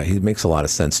 but he makes a lot of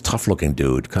sense. Tough-looking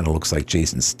dude, kind of looks like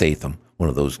Jason Statham, one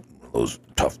of those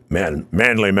tough,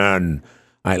 manly men.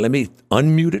 All right, let me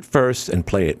unmute it first and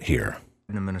play it here.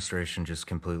 The administration just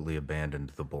completely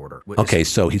abandoned the border. Okay,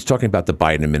 so he's talking about the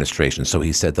Biden administration. So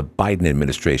he said the Biden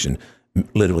administration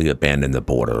literally abandoned the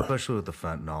border. Especially with the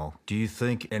fentanyl. Do you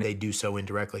think, and they do so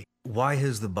indirectly, why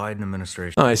has the Biden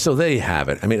administration... All right, so there you have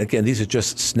it. I mean, again, these are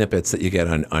just snippets that you get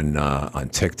on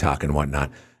TikTok and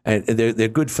whatnot. And they're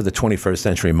good for the 21st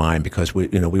century mind, because we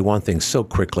want things so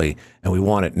quickly and we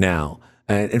want it now.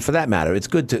 And for that matter, it's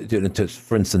good to,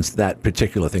 for instance, that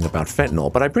particular thing about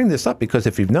fentanyl. But I bring this up because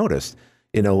if you've noticed,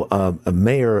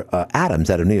 Mayor Adams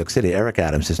out of New York City, Eric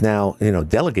Adams, is now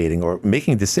delegating or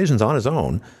making decisions on his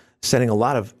own, sending a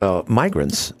lot of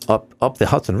migrants up the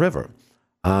Hudson River.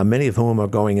 Many of whom are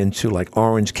going into like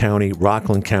Orange County,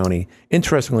 Rockland County.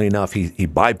 Interestingly enough, he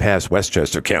bypassed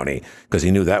Westchester County because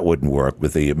he knew that wouldn't work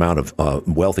with the amount of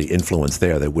wealthy influence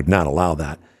there. They would not allow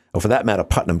that. Or for that matter,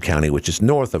 Putnam County, which is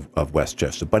north of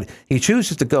Westchester. But he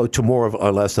chooses to go to more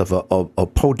or less of a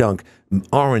podunk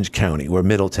Orange County, where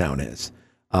Middletown is,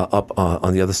 up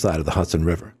on the other side of the Hudson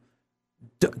River.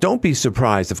 Don't be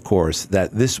surprised, of course,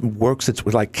 that this works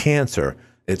like cancer.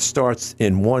 It starts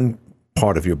in one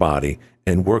part of your body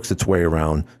and works its way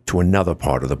around to another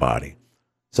part of the body.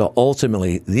 So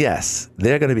ultimately, yes,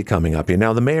 they're going to be coming up here.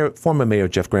 Now, the former mayor,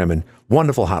 Jeff Grammond,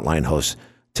 wonderful hotline host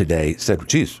today, said,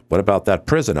 geez, what about that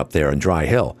prison up there in Dry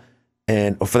Hill?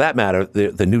 And for that matter,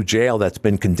 the new jail that's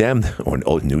been condemned,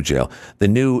 or new jail, the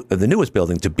newest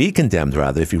building to be condemned,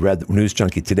 rather, if you read the News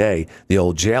Junkie today, the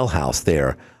old jailhouse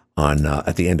there on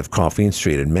at the end of Coffeen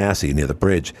Street in Massey near the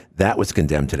bridge, that was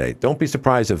condemned today. Don't be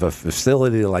surprised if a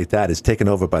facility like that is taken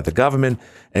over by the government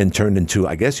and turned into,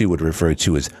 I guess you would refer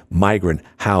to as migrant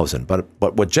housing. But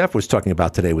what Jeff was talking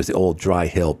about today was the old Dry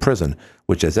Hill prison,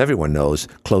 which, as everyone knows,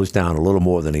 closed down a little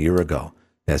more than a year ago.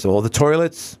 It has all the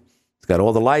toilets, it's got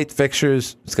all the light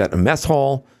fixtures, it's got a mess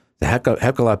hall. It's a heck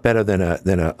of a lot better than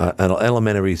an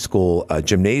elementary school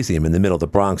gymnasium in the middle of the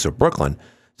Bronx or Brooklyn.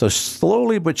 So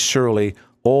slowly but surely,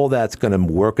 all that's going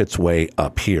to work its way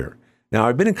up here. Now,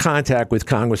 I've been in contact with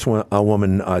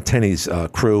Congresswoman Tenney's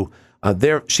crew.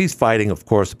 She's fighting, of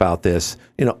course, about this.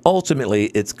 Ultimately,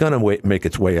 it's going to make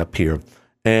its way up here.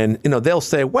 And, they'll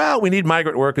say, well, we need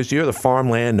migrant workers. You're the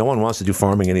farmland. No one wants to do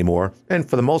farming anymore. And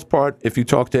for the most part, if you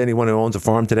talk to anyone who owns a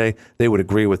farm today, they would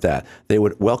agree with that. They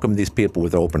would welcome these people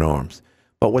with open arms.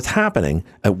 But what's happening,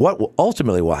 and what will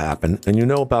ultimately will happen,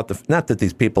 and about not that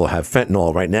these people have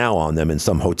fentanyl right now on them in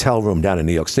some hotel room down in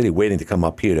New York City waiting to come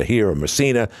up here or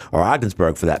Messina or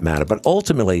Ogdensburg for that matter, but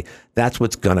ultimately that's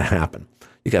what's going to happen.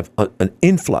 You have an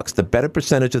influx. The better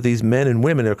percentage of these men and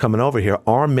women that are coming over here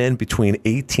are men between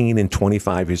 18 and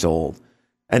 25 years old.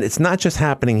 And it's not just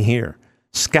happening here.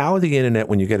 Scour the internet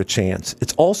when you get a chance.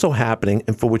 It's also happening,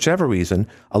 and for whichever reason,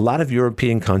 a lot of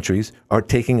European countries are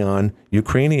taking on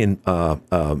Ukrainian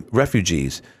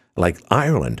refugees, like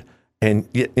Ireland. And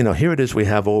here it is. We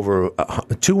have over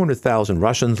 200,000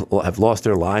 Russians have lost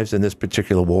their lives in this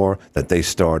particular war that they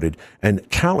started, and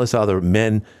countless other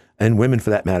men and women, for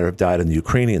that matter, have died on the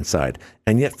Ukrainian side.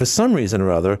 And yet, for some reason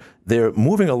or other, they're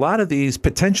moving a lot of these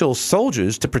potential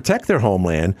soldiers to protect their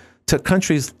homeland to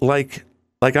countries like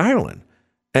Ireland.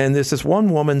 And there's this one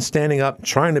woman standing up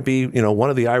trying to be, one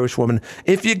of the Irish women.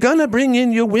 If you're going to bring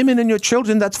in your women and your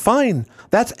children, that's fine.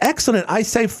 That's excellent. I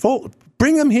say,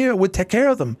 bring them here. We'll take care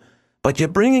of them. But you're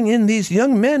bringing in these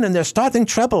young men and they're starting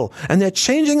trouble and they're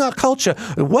changing our culture.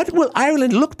 What will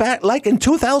Ireland look back like in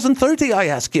 2030, I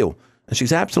ask you? And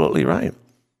she's absolutely right.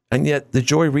 And yet the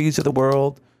Joy Reids of the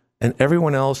world and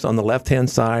everyone else on the left-hand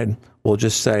side will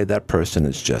just say that person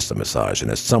is just a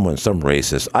misogynist, some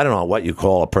racist. I don't know what you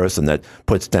call a person that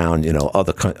puts down,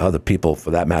 other people, for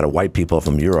that matter, white people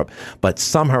from Europe. But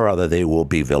somehow or other, they will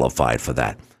be vilified for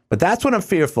that. But that's what I'm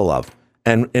fearful of.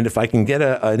 And if I can get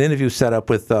an interview set up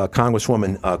with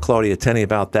Congresswoman Claudia Tenney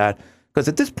about that, because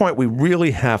at this point, we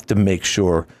really have to make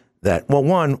sure that, well,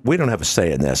 one, we don't have a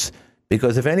say in this.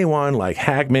 Because if anyone like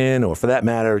Hagman, or for that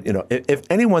matter, if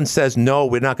anyone says, no,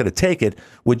 we're not going to take it,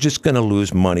 we're just going to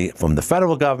lose money from the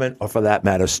federal government, or for that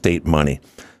matter, state money.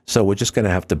 So we're just going to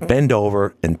have to bend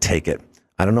over and take it.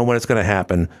 I don't know when it's going to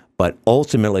happen, but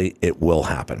ultimately it will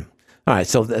happen. All right,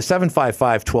 so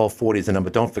 755-1240 is the number.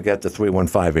 Don't forget the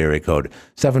 315 area code,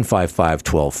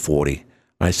 755-1240. All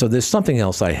right, so there's something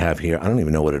else I have here. I don't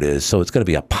even know what it is. So it's going to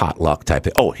be a potluck type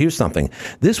thing. Oh, here's something.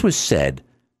 This was said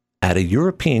at a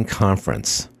European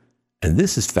conference, and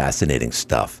this is fascinating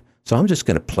stuff. So I'm just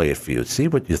going to play it for you. See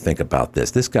what you think about this.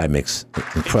 This guy makes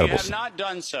incredible. If you have not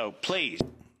done so, please.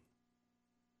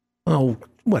 Oh,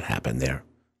 what happened there?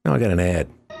 Now I got an ad.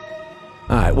 All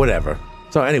right, whatever.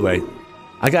 So anyway,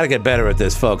 I got to get better at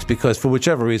this, folks, because for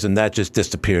whichever reason, that just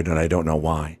disappeared, and I don't know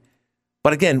why.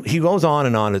 But again, he goes on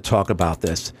and on to talk about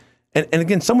this. And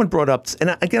again, someone brought up,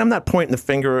 and again, I'm not pointing the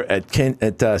finger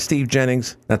at Steve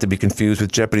Jennings, not to be confused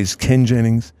with Jeopardy's Ken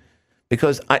Jennings,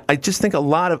 because I just think a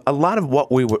lot of what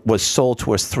was sold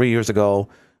to us 3 years ago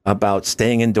about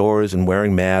staying indoors and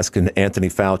wearing masks and Anthony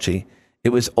Fauci, it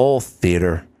was all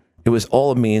theater. It was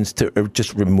all a means to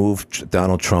just remove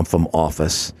Donald Trump from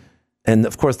office. And,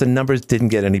 of course, the numbers didn't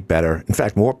get any better. In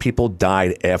fact, more people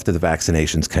died after the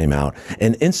vaccinations came out.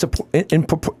 And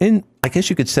I guess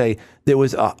you could say there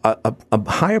was a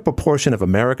higher proportion of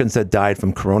Americans that died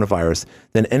from coronavirus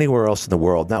than anywhere else in the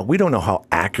world. Now, we don't know how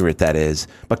accurate that is,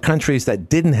 but countries that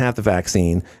didn't have the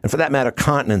vaccine, and for that matter,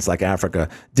 continents like Africa,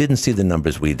 didn't see the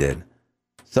numbers we did.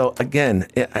 So, again,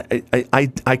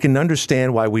 I can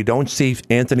understand why we don't see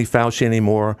Anthony Fauci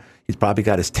anymore. He's probably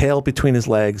got his tail between his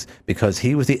legs because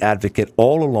he was the advocate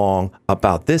all along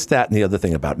about this, that, and the other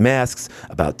thing, about masks,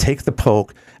 about take the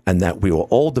poke, and that we were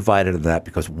all divided on that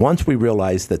because once we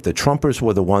realized that the Trumpers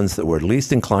were the ones that were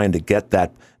least inclined to get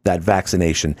that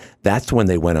vaccination, that's when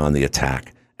they went on the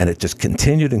attack. And it just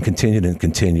continued and continued and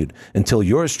continued until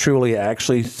yours truly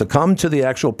actually succumbed to the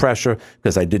actual pressure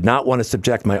because I did not want to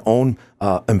subject my own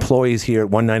employees here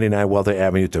at 199 Wealthy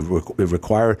Avenue to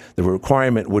require. The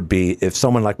requirement would be if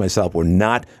someone like myself were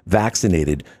not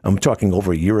vaccinated, I'm talking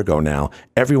over a year ago now,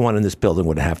 everyone in this building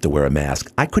would have to wear a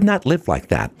mask. I could not live like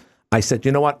that. I said,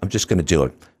 you know what? I'm just going to do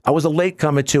it. I was a late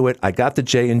comer to it. I got the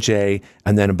J&J,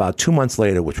 and then about 2 months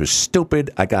later, which was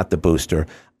stupid, I got the booster.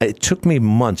 It took me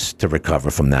months to recover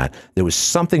from that. There was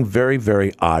something very,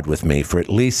 very odd with me for at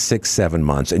least 6-7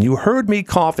 months. And you heard me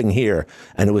coughing here,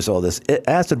 and it was all this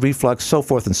acid reflux, so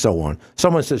forth and so on.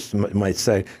 Someone might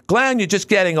say, Glenn, you're just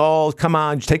getting old. Come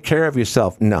on, take care of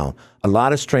yourself. No, a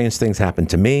lot of strange things happened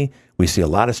to me. We see a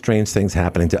lot of strange things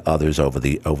happening to others over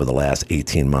the last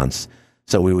 18 months.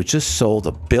 So we were just sold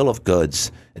a bill of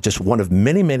goods, just one of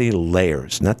many, many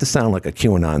layers. Not to sound like a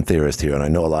QAnon theorist here, and I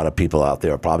know a lot of people out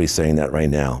there are probably saying that right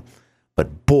now.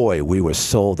 But boy, we were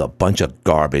sold a bunch of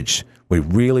garbage. We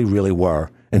really, really were.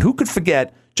 And who could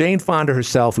forget Jane Fonda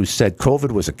herself, who said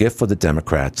COVID was a gift for the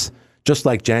Democrats. just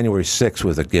like January 6th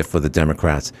was a gift for the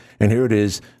Democrats. And here it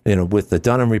is, with the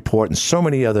Dunham Report and so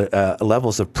many other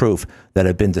levels of proof that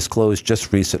have been disclosed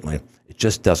just recently. It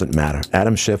just doesn't matter.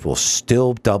 Adam Schiff will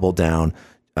still double down.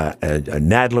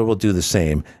 Nadler will do the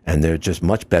same, and they're just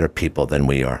much better people than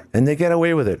we are. And they get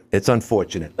away with it. It's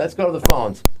unfortunate. Let's go to the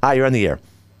phones. Hi, you're on the air.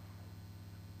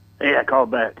 Hey, I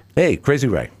called back. Hey, Crazy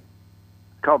Ray.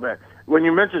 Call back. When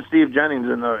you mentioned Steve Jennings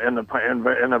in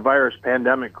the virus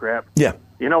pandemic crap, yeah,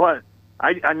 you know what?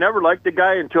 I never liked the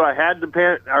guy until I had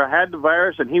the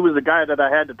virus, and he was the guy that I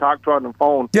had to talk to on the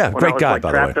phone. Yeah, when great I was, guy, like,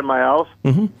 by the way. trapped in my house.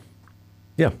 Mm-hmm.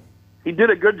 Yeah, he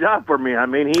did a good job for me. I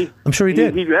mean, I'm sure he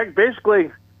did. He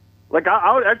basically, like,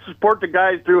 I'd support the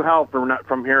guy through hell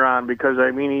from here on, because I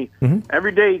mean,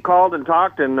 every day he called and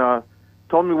talked and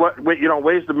told me what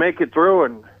ways to make it through,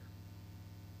 and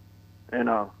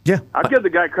yeah, I'll give the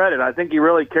guy credit. I think he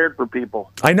really cared for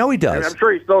people. I know he does. I'm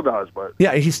sure he still does, but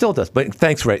yeah, he still does. But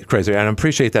thanks, Crazy, and I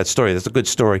appreciate that story. That's a good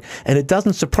story, and it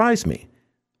doesn't surprise me.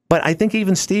 But I think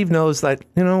even Steve knows that,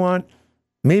 you know what,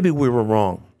 maybe we were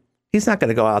wrong. He's not going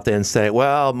to go out there and say,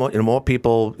 well, more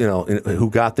people, who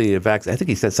got the vaccine. I think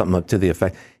he said something up to the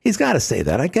effect. He's got to say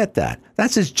that. I get that.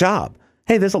 That's his job.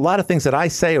 Hey, there's a lot of things that I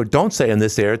say or don't say in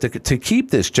this area to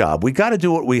keep this job. We got to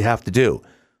do what we have to do.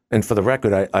 And for the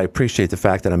record, I appreciate the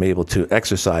fact that I'm able to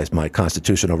exercise my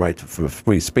constitutional right for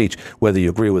free speech, whether you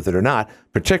agree with it or not,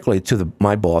 particularly to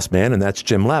my boss man, and that's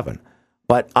Jim Levin.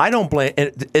 But I don't blame.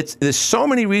 There's so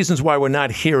many reasons why we're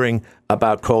not hearing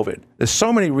about COVID. There's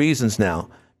so many reasons now,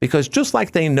 because just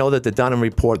like they know that the Dunham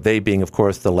Report, they being, of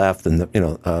course, the left and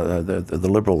the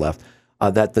liberal left,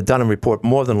 that the Dunham Report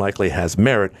more than likely has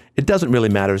merit. It doesn't really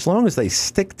matter as long as they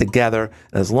stick together,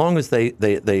 and as long as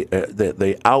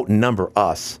they outnumber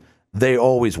us. They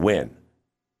always win.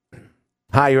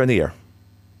 Hi, you're in the air.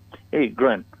 Hey,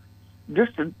 Glenn,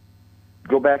 just to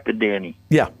go back to Danny.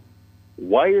 Yeah.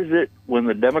 Why is it when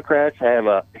the Democrats have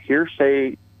a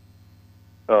hearsay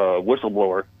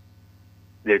whistleblower,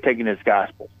 they're taking as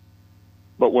gospel?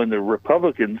 But when the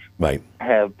Republicans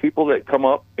have people that come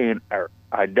up and are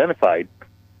identified,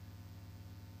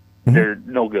 they're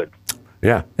no good.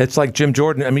 Yeah, it's like Jim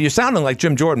Jordan. I mean, you're sounding like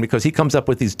Jim Jordan because he comes up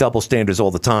with these double standards all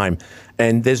the time,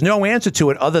 and there's no answer to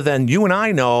it other than you and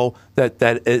I know that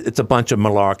it's a bunch of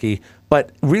malarkey.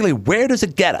 But really, where does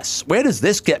it get us? Where does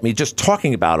this get me just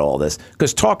talking about all this?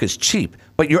 Because talk is cheap.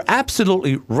 But you're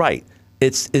absolutely right.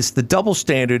 It's the double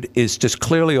standard is just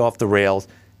clearly off the rails.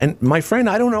 And my friend,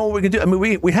 I don't know what we can do. I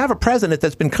mean, we have a president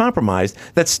that's been compromised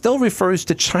that still refers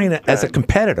to China as a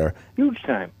competitor. Huge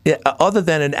time. Yeah, other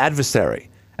than an adversary.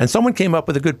 And someone came up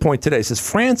with a good point today. It says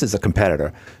France is a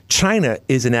competitor. China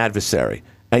is an adversary.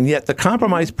 And yet the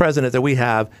compromised president that we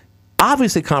have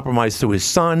obviously compromised through his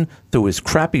son, through his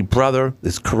crappy brother,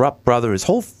 his corrupt brother, his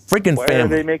whole freaking family. Why are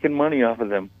they making money off of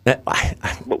them?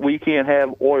 But we can't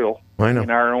have oil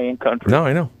in our own country. No,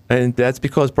 I know. And that's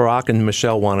because Barack and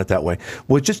Michelle want it that way.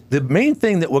 Well, just the main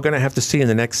thing that we're going to have to see in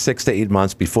the next 6 to 8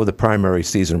 months before the primary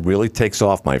season really takes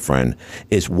off, my friend,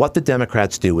 is what the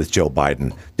Democrats do with Joe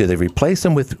Biden. Do they replace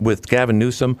him with Gavin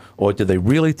Newsom, or do they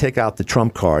really take out the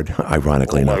Trump card,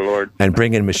 ironically enough, and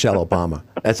bring in Michelle Obama?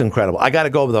 That's incredible. I got to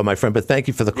go, though, my friend, but thank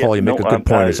you for the call. You make a good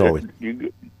point, as always.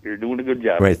 You're doing a good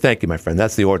job. Great. Thank you, my friend.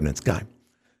 That's the ordinance guy.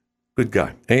 Good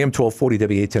guy. AM 1240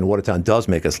 W810 Watertown does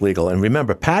make us legal. And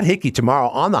remember, Pat Hickey tomorrow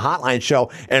on the Hotline Show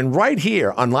and right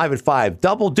here on Live at 5.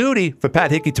 Double duty for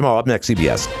Pat Hickey tomorrow. Up next,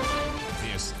 CBS.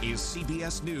 This is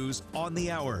CBS News on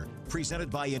the Hour, presented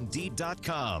by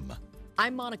Indeed.com.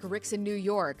 I'm Monica Ricks in New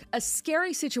York. A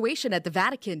scary situation at the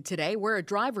Vatican today where a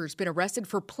driver's been arrested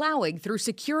for plowing through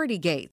security gates.